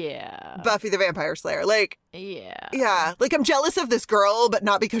Buffy the Vampire Slayer. Like, yeah. Like, I'm jealous of this girl, but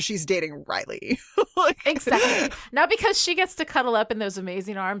not because she's dating Riley. Like, exactly. Not because she gets to cuddle up in those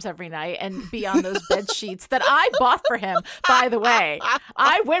amazing arms every night and be on those bed sheets that I bought for him, by the way.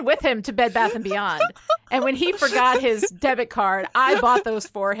 I went with him to Bed Bath & Beyond. And when he forgot his debit card, I bought those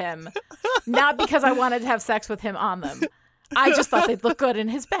for him. Not because I wanted to have sex with him on them. I just thought they'd look good in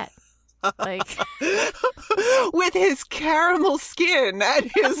his bed. Like, with his caramel skin and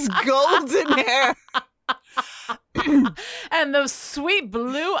his golden hair. And those sweet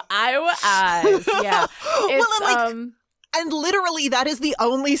blue Iowa eyes. Yeah. It's, and literally that is the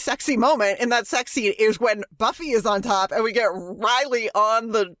only sexy moment in that sex scene is when Buffy is on top and we get Riley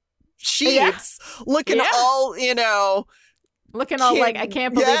on the sheets looking all, you know... Looking all like, I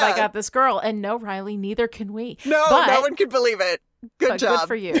can't believe I got this girl. And no, Riley, neither can we. No, no one can believe it. Good job. Good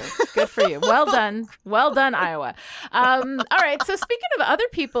for you. Good for you. Well done. Well done, Iowa. All right. So speaking of other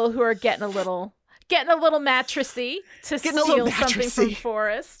people who are getting a little mattressy to steal something from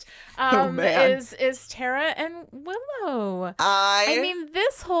Forrest, is Tara and Willow. I mean,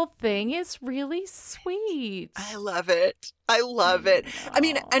 this whole thing is really sweet. I love it. I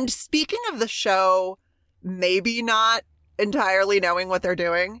mean, and speaking of the show, maybe not entirely knowing what they're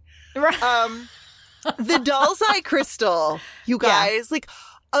doing. Right. The doll's eye crystal, you guys, like,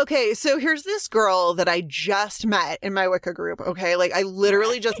 okay, so here's this girl that I just met in my Wicca group, okay? Like, I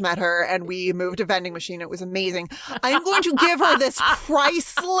literally just met her, and we moved a vending machine. It was amazing. I'm going to give her this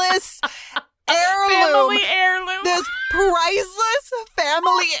priceless heirloom. Family heirloom. This priceless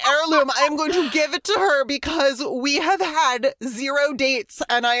family heirloom. I am going to give it to her because we have had 0 dates,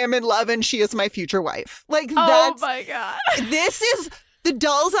 and I am in love, and she is my future wife. Like, oh my God. This is the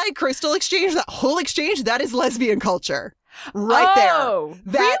doll's eye crystal exchange, that whole exchange, that is lesbian culture. Right there.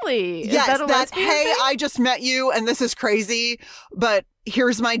 Really? Yes, is that a lesbian hey, thing? I just met you and this is crazy, but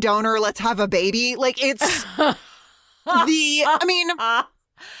here's my donor, let's have a baby. Like, it's I thought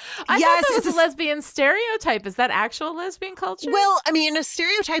that was a lesbian stereotype. Is that actual lesbian culture? Well, I mean,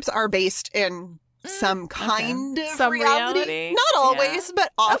 stereotypes are based in some kind of some reality. Not always,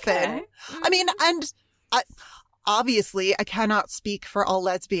 but often. Okay. I mean, and obviously, I cannot speak for all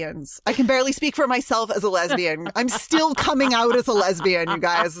lesbians. I can barely speak for myself as a lesbian. I'm still coming out as a lesbian, you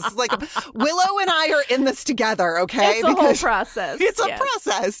guys. This is like, Willow and I are in this together, okay? It's a whole process. It's a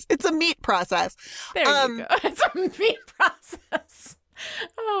process. It's a meat process. There you go. It's a meat process.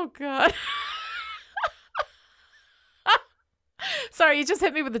 Oh, God. Sorry, you just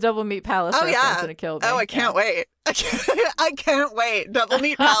hit me with the Double Meat Palace reference and it killed me. Oh, I can't wait. I can't wait. Double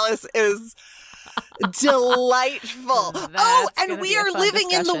Meat Palace is... delightful. And we are living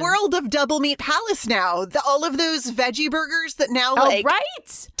in the world of Double Meat Palace now. All of those veggie burgers that now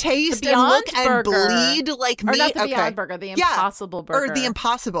taste and look and bleed like meat. Or not the Beyond Burger, the Impossible Burger. Or the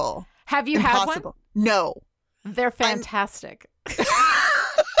Impossible. Have you had one? No. They're fantastic. This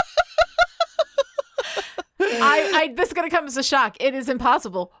is going to come as a shock. It is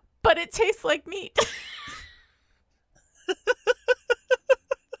impossible, but it tastes like meat.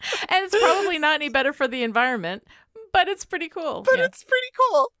 And it's probably not any better for the environment, but it's pretty cool. I mean, it's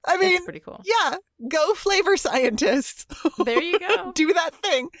pretty cool. Yeah. Go flavor scientists. There you go. Do that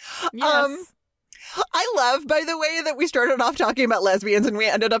thing. Yes. I love, by the way, that we started off talking about lesbians and we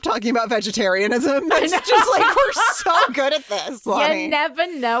ended up talking about vegetarianism. It's just like, we're so good at this, Lonnie. You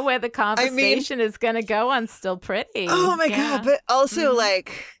never know where the conversation is going to go on Still Pretty. Oh my God. But also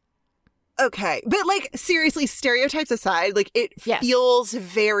like... Okay. But like, seriously, stereotypes aside, like it feels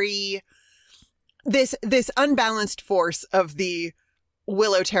very, this unbalanced force of the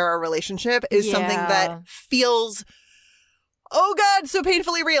Willow-Tara relationship is something that feels, oh God, so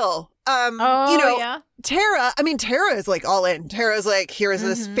painfully real. Tara is like all in. Tara's like, here's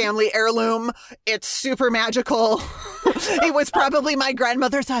this family heirloom. It's super magical. It was probably my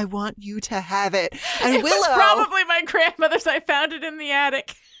grandmother's. I want you to have it. And it was probably my grandmother's. I found it in the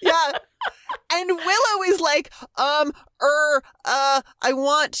attic. Yeah. And Willow is like, I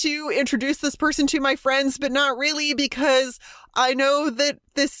want to introduce this person to my friends, but not really, because I know that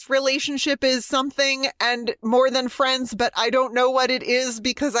this relationship is something and more than friends, but I don't know what it is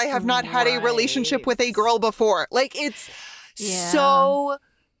because I have not had a relationship with a girl before. Like, it's so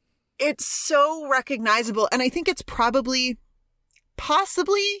recognizable. And I think it's possibly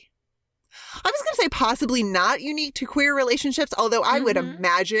not unique to queer relationships, although I would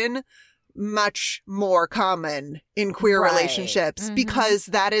imagine much more common in queer relationships because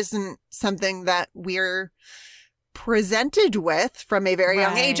that isn't something that we're presented with from a very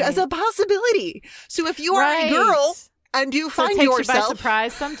young age as a possibility. So if you are a girl and you find yourself, you by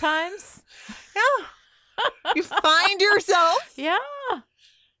surprise sometimes. Yeah. You find yourself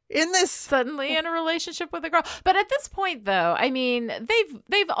in this suddenly in a relationship with a girl. But at this point, though, I mean,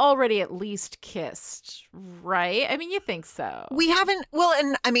 they've already at least kissed, right? I mean, you think so. We haven't,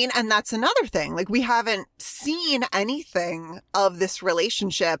 and that's another thing. Like, we haven't seen anything of this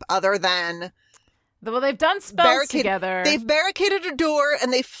relationship other than they've done spells together. They've barricaded a door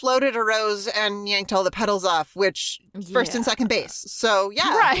and they floated a rose and yanked all the petals off, which first and second base. So,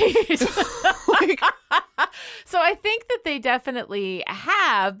 yeah. Right. So I think that they definitely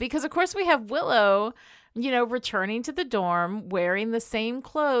have, because, of course, we have Willow, returning to the dorm wearing the same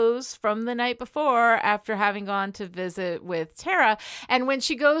clothes from the night before after having gone to visit with Tara. And when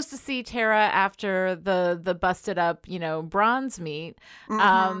she goes to see Tara after the busted up, bronze meet,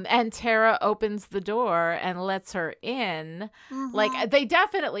 and Tara opens the door and lets her in, like, they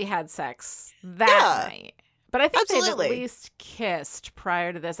definitely had sex that night. But I think they've at least kissed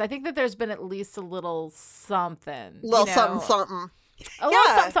prior to this. I think that there's been at least a little something. Something. A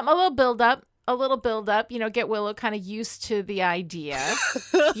little build up. Get Willow kind of used to the idea,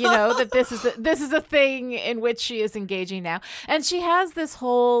 that this is a thing in which she is engaging now. And she has this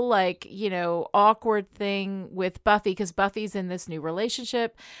whole awkward thing with Buffy because Buffy's in this new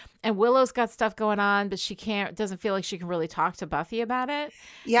relationship and Willow's got stuff going on, but she doesn't feel like she can really talk to Buffy about it.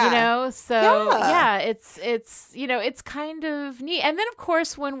 Yeah. It's kind of neat. And then of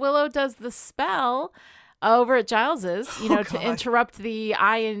course, when Willow does the spell over at Giles's, to interrupt the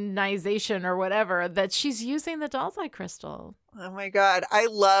ionization or whatever, that she's using the doll's eye crystal. Oh my God. I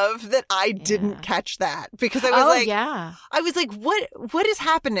love that I didn't catch that because I was like, what is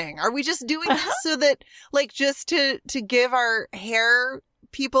happening? Are we just doing this so that just to give our hair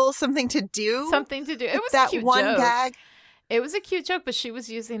people something to do? Something to do. It was that a cute one joke. gag. It was a cute joke, but she was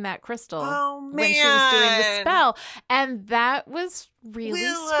using that crystal when she was doing the spell. And that was really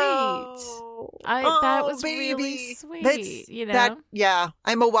Willow. sweet. That was really sweet.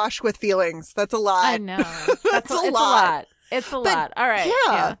 I'm awash with feelings. That's a lot. I know. It's a lot. It's a lot. All right.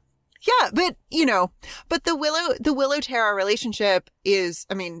 Yeah. Yeah, but but the Willow Tara relationship is,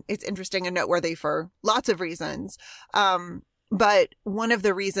 it's interesting and noteworthy for lots of reasons. But one of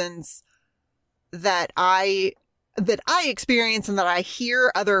the reasons that I experience and that I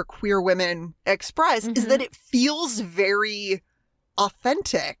hear other queer women express is that it feels very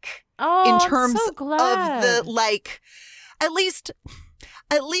authentic in terms of the at least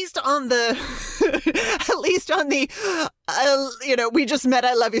on the we just met,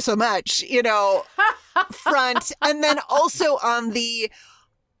 I love you so much, front. And then also on the,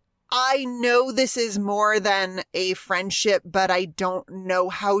 I know this is more than a friendship, but I don't know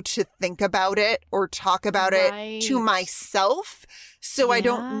how to think about it or talk about it to myself. So I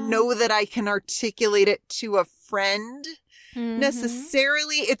don't know that I can articulate it to a friend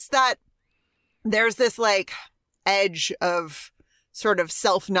necessarily. It's that there's this edge of sort of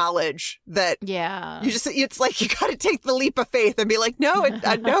self-knowledge that it's like you got to take the leap of faith and be like, no,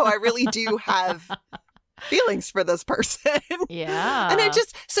 I really do have feelings for this person. Yeah. And I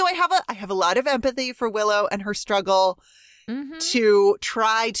have a lot of empathy for Willow and her struggle to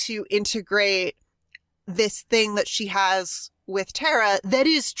try to integrate this thing that she has with Tara that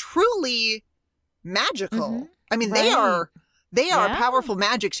is truly magical. They are powerful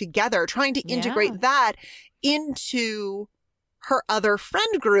magic together, trying to integrate that into her other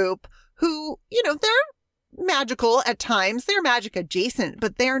friend group who, they're magical at times. They're magic adjacent,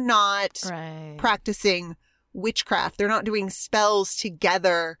 but they're not practicing witchcraft. They're not doing spells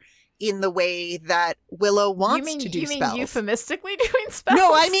together in the way that Willow wants to do spells. You mean euphemistically doing spells?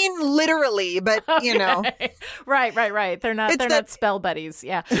 No, I mean literally, but Right. They're not spell buddies.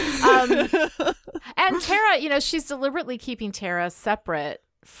 Yeah. And Tara, she's deliberately keeping Tara separate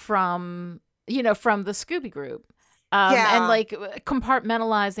from the Scooby group. Yeah. And like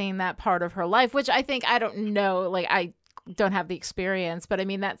compartmentalizing that part of her life, which I don't know, like I don't have the experience, but I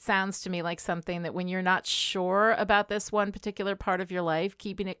mean, that sounds to me like something that when you're not sure about this one particular part of your life,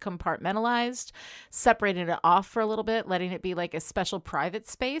 keeping it compartmentalized, separating it off for a little bit, letting it be like a special private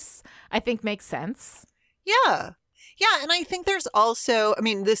space, I think makes sense. Yeah. Yeah. And I think there's also, I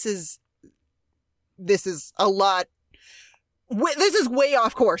mean, this is a lot. This is way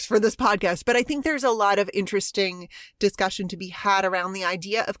off course for this podcast, but I think there's a lot of interesting discussion to be had around the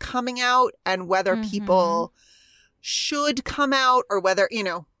idea of coming out and whether people should come out or whether,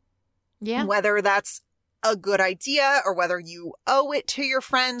 whether that's a good idea or whether you owe it to your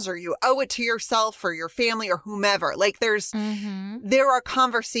friends or you owe it to yourself or your family or whomever. Like there are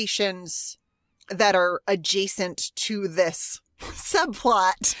conversations that are adjacent to this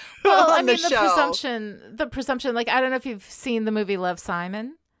subplot. Well, on I mean, the presumption, like, I don't know if you've seen the movie Love,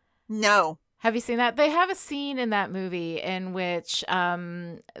 Simon. No. Have you seen that? They have a scene in that movie in which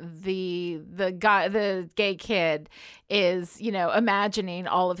the gay kid is, imagining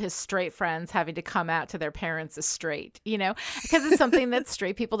all of his straight friends having to come out to their parents as straight, because it's something that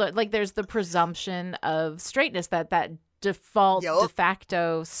straight people don't like. There's the presumption of straightness, that default de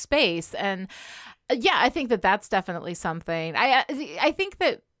facto space. And yeah, I think that's definitely something. I think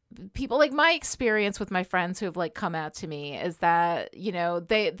that people, like, my experience with my friends who have like come out to me is that,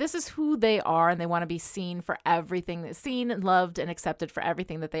 this is who they are and they want to be seen for everything, seen and loved and accepted for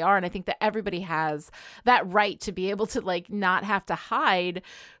everything that they are. And I think that everybody has that right to be able to like not have to hide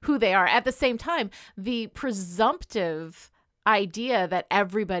who they are. At the same time, the presumptive idea that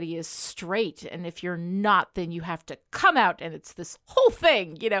everybody is straight, and if you're not, then you have to come out, and it's this whole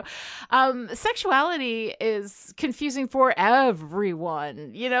thing, sexuality is confusing for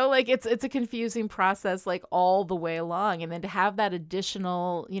everyone, like it's a confusing process, like all the way along. And then to have that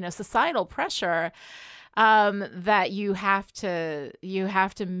additional, societal pressure, that you have to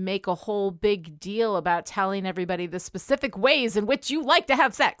make a whole big deal about telling everybody the specific ways in which you like to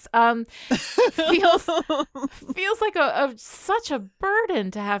have sex, feels like such a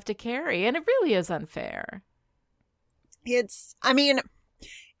burden to have to carry, and it really is unfair. It's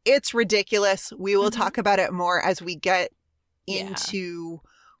ridiculous. We will talk about it more as we get into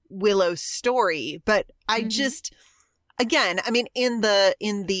Willow's story, but I just, again, I mean, in the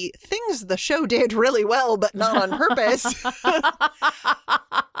things the show did really well, but not on purpose.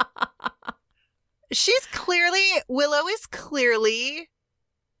 Willow is clearly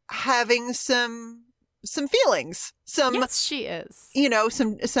having some feelings. Yes, she is.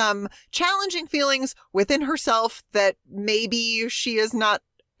 Some challenging feelings within herself that maybe she is not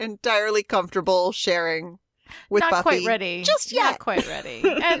entirely comfortable sharing with not Buffy. Quite ready. Just yet. Not quite ready.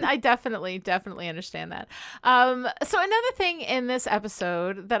 And I definitely understand that. So another thing in this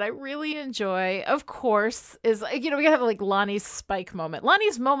episode that I really enjoy, of course, is, we gotta have like Lonnie's Spike moment.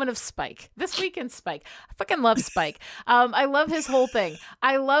 Lonnie's moment of Spike. This week in Spike. I fucking love Spike. I love his whole thing.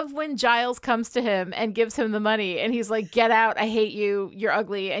 I love when Giles comes to him and gives him the money and he's like, get out, I hate you, you're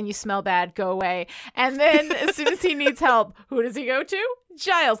ugly, and you smell bad, go away. And then as soon as he needs help, who does he go to?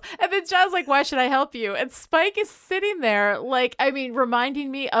 Giles. And then Giles like, why should I help you? And Spike is sitting there like,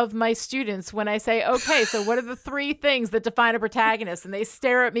 reminding me of my students when I say, okay, so what are the 3 things that define a protagonist? And they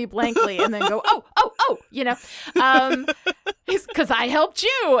stare at me blankly and then go, oh, because I helped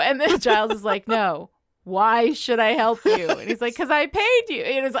you. And then Giles is like, no. Why should I help you? And he's like, because I paid you.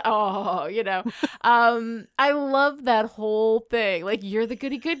 And it's like, I love that whole thing. Like, you're the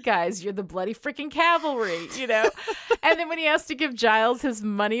goody good guys. You're the bloody freaking cavalry, And then when he has to give Giles his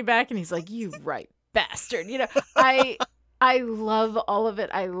money back and he's like, you right bastard. I love all of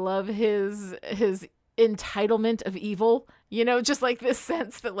it. I love his entitlement of evil, just like this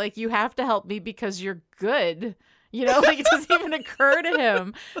sense that like, you have to help me because you're good. Like it doesn't even occur to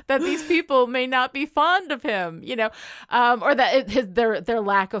him that these people may not be fond of him, or that their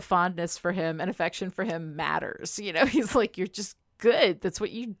lack of fondness for him and affection for him matters. He's like, you're just good. That's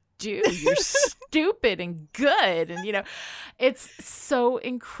what you do. You're stupid and good. And, it's so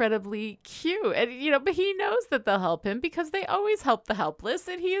incredibly cute. And, but he knows that they'll help him because they always help the helpless.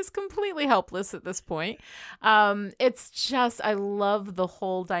 And he is completely helpless at this point. It's just, I love the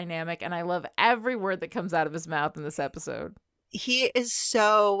whole dynamic and I love every word that comes out of his mouth in this episode. He is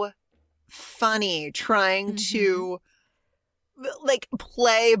so funny trying to like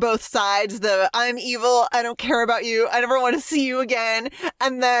play both sides, the I'm evil, I don't care about you, I never want to see you again,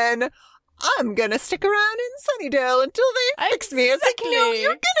 and then I'm gonna stick around in Sunnydale until they fix me. It's like, no, you're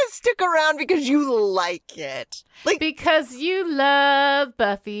gonna stick around because you like it, like because you love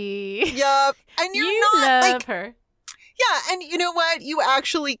Buffy. Yup. And you love like her. Yeah, and you know what? You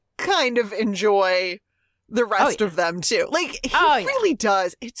actually kind of enjoy the rest of them too. Like he really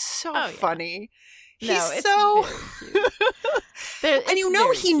does. It's so funny. He's so and you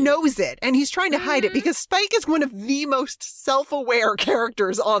know he knows it and he's trying to hide it because Spike is one of the most self-aware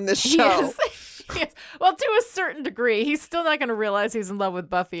characters on this show. Yes. Well, to a certain degree, he's still not going to realize he's in love with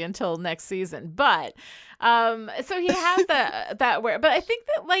Buffy until next season. But so he has that where. But I think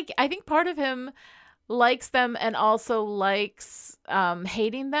that I think part of him likes them and also likes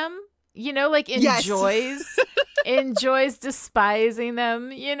hating them. You know, enjoys despising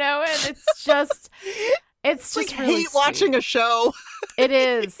them. You know, and it's just like really hate watching a show. It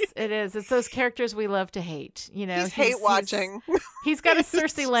is. It's those characters we love to hate. You know, he's hate watching. He's got a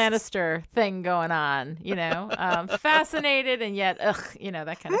Cersei Lannister thing going on. You know, fascinated and yet,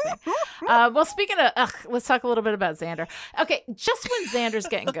 that kind of thing. Well, speaking of, let's talk a little bit about Xander. Okay, just when Xander's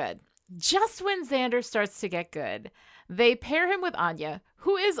getting good, just when Xander starts to get good, they pair him with Anya,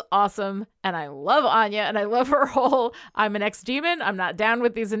 who is awesome. And I love Anya and I love her whole, I'm an ex-demon. I'm not down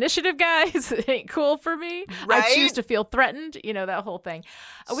with these initiative guys. It ain't cool for me. Right? I choose to feel threatened. You know, that whole thing,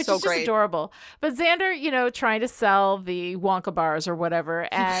 which is just adorable. But Xander, you know, trying to sell the Wonka bars or whatever.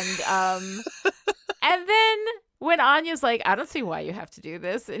 And, and then when Anya's like, I don't see why you have to do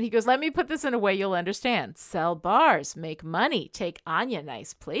this. And he goes, let me put this in a way you'll understand. Sell bars, make money, take Anya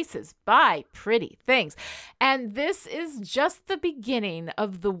nice places, buy pretty things. And this is just the beginning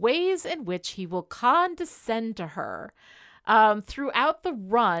of the ways in which he will condescend to her throughout the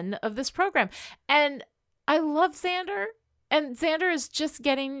run of this program. And I love Xander. And Xander is just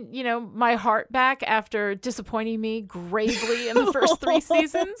getting, you know, my heart back after disappointing me gravely in the first 3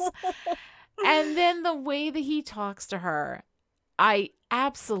 seasons. And then the way that he talks to her, I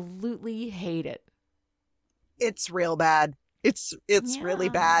absolutely hate it. It's real bad. It's really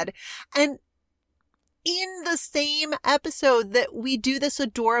bad. And in the same episode that we do this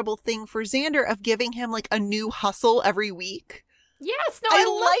adorable thing for Xander of giving him like a new hustle every week. Yes, no, I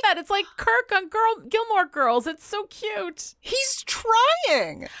love that. It's like Kirk on Gilmore Girls. It's so cute. He's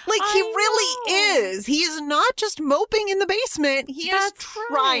trying. Like, he really is. He is not just moping in the basement. He is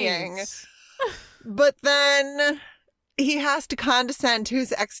trying. Right. But then he has to condescend to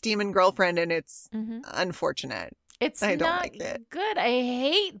his ex-demon girlfriend, and it's unfortunate. I don't like it. Good. I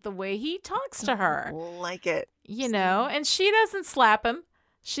hate the way he talks to her. I don't like it. You know, and she doesn't slap him.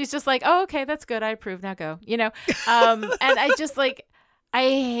 She's just like, oh, okay, that's good. I approve. Now go. You know, and I just I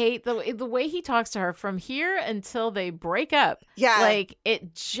hate the way he talks to her from here until they break up. Yeah. Like,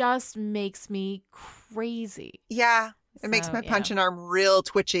 it just makes me crazy. Yeah. It makes my punching arm real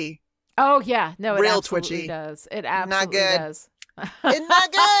twitchy. Oh, yeah. No, it real absolutely twitchy. Does. It absolutely does. It's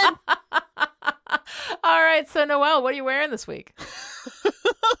not good. All right. So, Noelle, what are you wearing this week?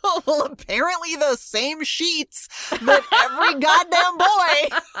 Well, apparently the same sheets that every goddamn boy.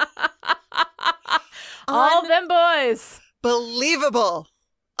 All them boys. Believable.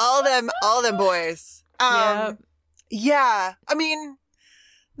 All them boys. Yeah. I mean,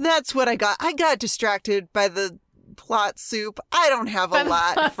 that's what I got. I got distracted by the plot soup. I don't have a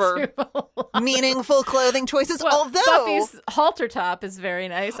lot for meaningful clothing choices. Well, although Buffy's halter top is very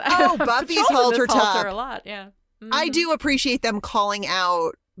nice. Oh, Buffy's halter top a lot. Yeah, I do appreciate them calling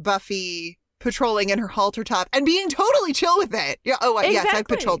out Buffy patrolling in her halter top and being totally chill with it. Yeah. Oh, exactly. Yes, I've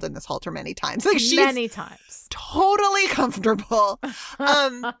patrolled in this halter many times. Like many times, totally comfortable.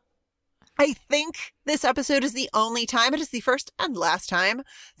 I think this episode is the only time, it is the first and last time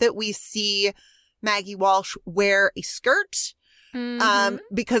that we see Maggie Walsh wear a skirt,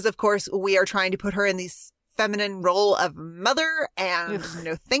 because of course we are trying to put her in this feminine role of mother, and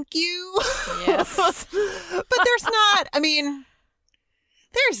no thank you. Yes. But there's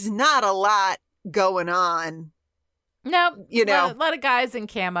not a lot going on. No, you know, a lot of guys in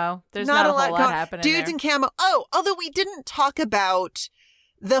camo. There's not a whole lot happening. Dudes in camo. Oh, although we didn't talk about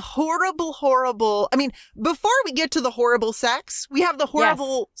the horrible, I mean, before we get to the horrible sex, we have the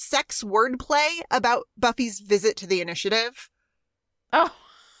horrible sex wordplay about Buffy's visit to the Initiative. Oh,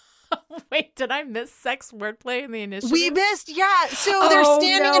 wait, did I miss sex wordplay in the Initiative? We missed, yeah. So they're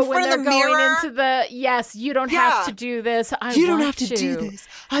standing in front of the mirror. Going into the, yes, you don't have to do this. You don't have to do this.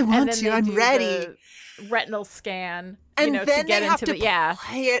 I want to. I'm ready. Retinal scan, and then to get they have into to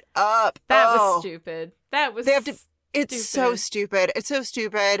play it up. That was stupid. That was. They have to. It's so stupid. It's so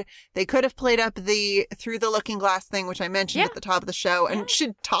stupid. They could have played up the through the looking glass thing, which I mentioned at the top of the show, and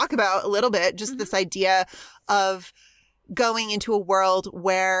should talk about a little bit. Just this idea of going into a world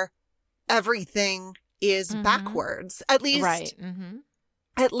where everything is backwards, at least,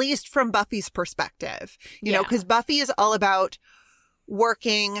 at least from Buffy's perspective. You know, because Buffy is all about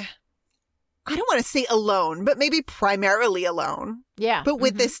working I don't want to say alone, but maybe primarily alone. Yeah. But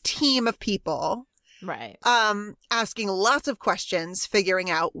with this team of people. Right. Asking lots of questions,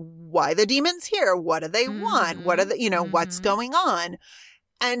 figuring out why the demon's here. What do they want? What are the, what's going on?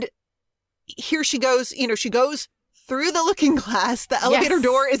 And here she goes, she goes through the looking glass. The elevator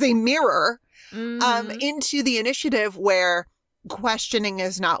door is a mirror into the initiative where questioning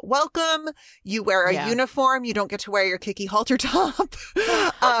is not welcome. You wear a uniform. You don't get to wear your kicky halter top.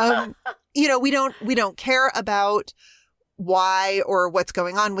 We don't care about why or what's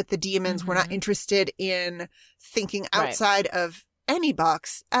going on with the demons. We're not interested in thinking outside of any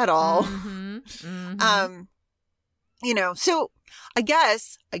box at all. So I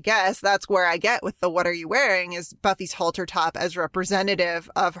guess that's where I get with the what are you wearing is Buffy's halter top as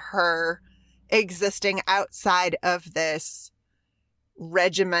representative of her existing outside of this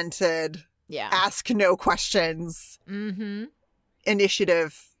regimented, ask no questions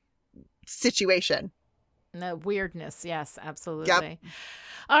initiative situation. The weirdness. Yes, absolutely. Yep.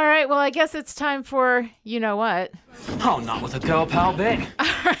 All right. Well, I guess it's time for you know what. Oh, not with a girl power bit.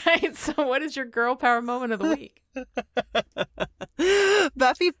 All right. So what is your girl power moment of the week?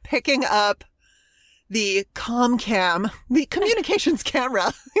 Buffy picking up the ComCam, the communications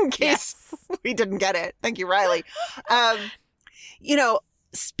camera, in case we didn't get it. Thank you, Riley.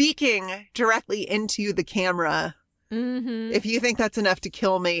 Speaking directly into the camera. If you think that's enough to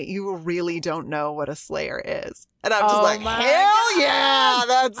kill me, you really don't know what a Slayer is. And I'm just hell God. Yeah,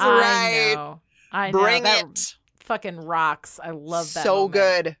 that's right. I know. Bring that it. Fucking rocks. I love that. So moment.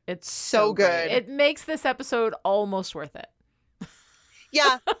 good. It's so good. Great. It makes this episode almost worth it.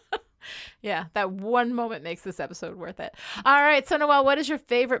 Yeah. Yeah, that one moment makes this episode worth it. All right, so Noelle, what is your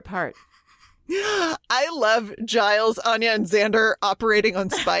favorite part? I love Giles, Anya, and Xander operating on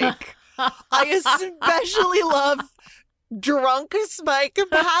Spike. I especially love drunk Spike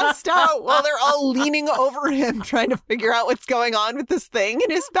passed out while they're all leaning over him trying to figure out what's going on with this thing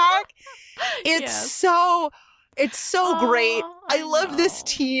in his back. It's so great. I love this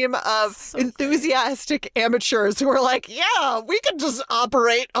team of enthusiastic amateurs who are like, yeah, we can just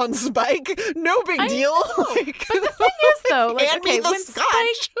operate on Spike. No big deal. But the thing is, though, hand me the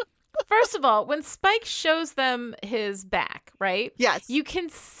scotch. First of all, when Spike shows them his back, right? Yes. You can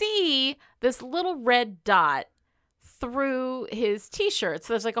see this little red dot through his t-shirt.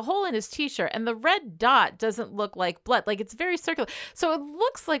 So there's like a hole in his t-shirt, and the red dot doesn't look like blood. Like, it's very circular. So it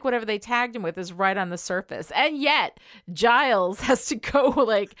looks like whatever they tagged him with is right on the surface. And yet Giles has to go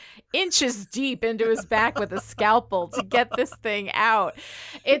like inches deep into his back with a scalpel to get this thing out.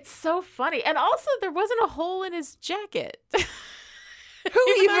 It's so funny. And also there wasn't a hole in his jacket.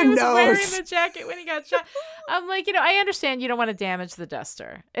 Who even knows? Wearing the jacket when he got shot. I'm like, I understand you don't want to damage the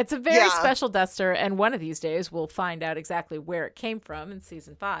duster. It's a very special duster, and one of these days we'll find out exactly where it came from in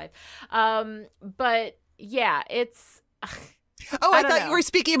season 5. But yeah, it's. I thought you were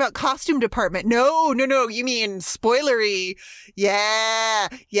speaking about costume department. No. You mean spoilery? Yeah.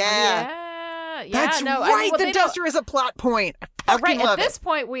 That's right. The duster is a plot point. Right. At this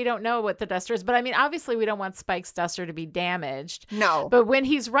point, we don't know what the duster is. But I mean, obviously, we don't want Spike's duster to be damaged. No. But when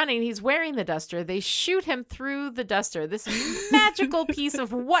he's running, he's wearing the duster. They shoot him through the duster. This magical piece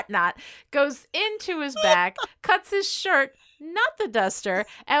of whatnot goes into his back, cuts his shirt, not the duster,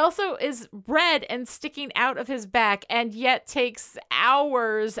 and also is red and sticking out of his back, and yet takes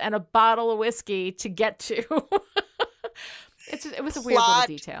hours and a bottle of whiskey to get to. It was a weird little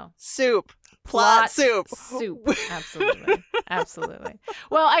detail. Plot soup. Absolutely.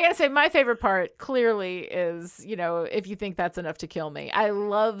 Well, I gotta say, my favorite part clearly is, if you think that's enough to kill me. I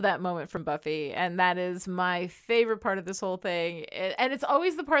love that moment from Buffy, and that is my favorite part of this whole thing. And it's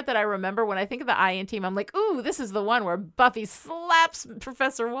always the part that I remember when I think of the Iron team. I'm like, ooh, this is the one where Buffy slaps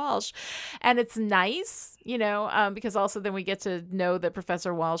Professor Walsh. And it's nice, because also then we get to know that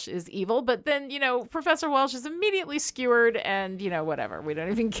Professor Walsh is evil. But then, Professor Walsh is immediately skewered and, whatever. We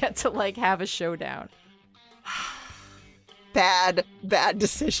don't even get to have a showdown. Bad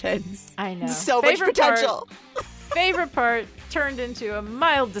decisions. I know. So much potential. Favorite part turned into a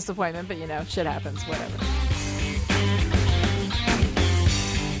mild disappointment, but shit happens, whatever.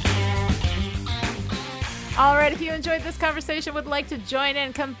 All right, if you enjoyed this conversation, would like to join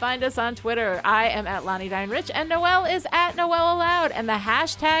in, come find us on Twitter. I am at Lonnie Dine Rich, and Noelle is at Noelle Aloud, and the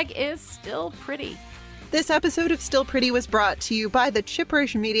hashtag is Still Pretty. This episode of Still Pretty was brought to you by the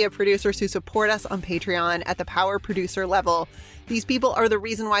Chipperish Media producers who support us on Patreon at the power producer level. These people are the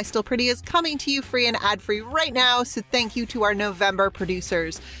reason why Still Pretty is coming to you free and ad-free right now, so thank you to our November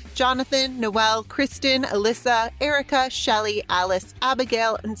producers: Jonathan, Noelle, Kristen, Alyssa, Erica, Shelley, Alice,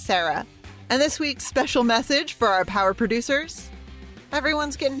 Abigail, and Sarah. And this week's special message for our power producers: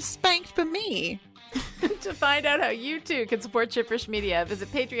 Everyone's getting spanked but me. To find out how you too can support Chipperish Media,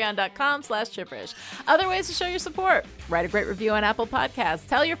 visit patreon.com/chipperish. Other ways to show your support: write a great review on Apple Podcasts,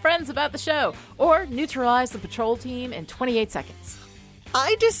 tell your friends about the show, or neutralize the patrol team in 28 seconds.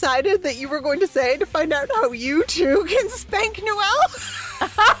 I decided that you were going to say to find out how you too can spank Noelle.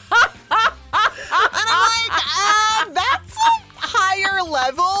 And I'm like, that's a higher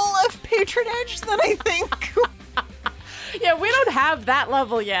level of patronage than I think. Yeah, we don't have that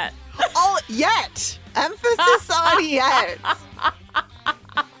level yet. Oh, yet. Emphasis on yet.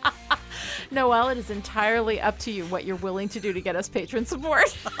 Noelle, it is entirely up to you what you're willing to do to get us patron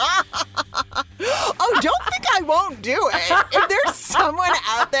support. Oh, don't think I won't do it. If there's someone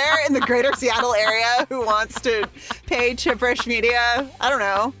out there in the greater Seattle area who wants to pay Chipperish Media, I don't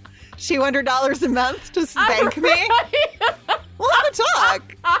know, $200 a month to spank me, we'll have a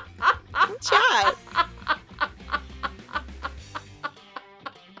talk. We'll chat.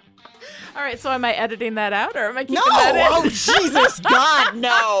 All right, so am I editing that out or am I keeping No! that in? Oh, Jesus, God,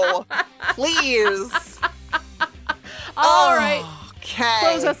 no. Please. All right. Okay.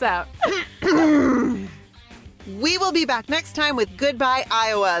 Close us out. We will be back next time with Goodbye,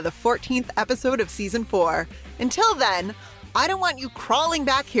 Iowa, the 14th episode of Season 4. Until then, I don't want you crawling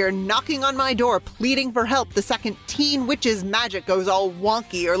back here, knocking on my door, pleading for help the second Teen Witch's magic goes all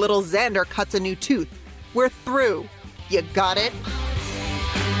wonky or little Xander cuts a new tooth. We're through. You got it?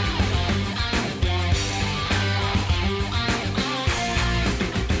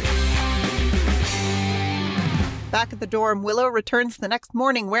 Back at the dorm, Willow returns the next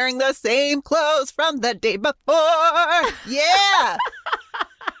morning wearing the same clothes from the day before. Yeah!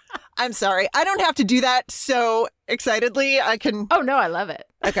 I'm sorry. I don't have to do that so excitedly. I can... Oh, no, I love it.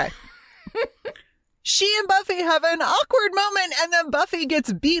 Okay. She and Buffy have an awkward moment, and then Buffy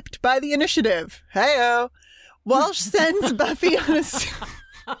gets beeped by the initiative. Hey-oh. Walsh sends Buffy on a...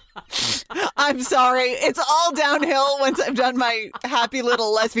 I'm sorry. It's all downhill once I've done my happy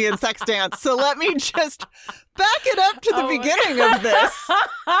little lesbian sex dance. So let me just back it up to the beginning of this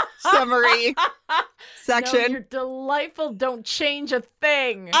summary section. No, you're delightful. Don't change a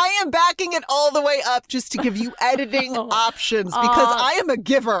thing. I am backing it all the way up just to give you editing options because I am a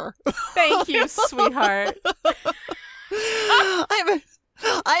giver. Thank you, sweetheart.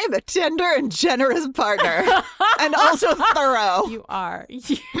 I am a tender and generous partner and also thorough. You are.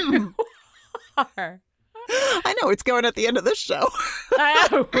 You are. I know it's going at the end of this show.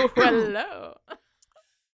 Hello.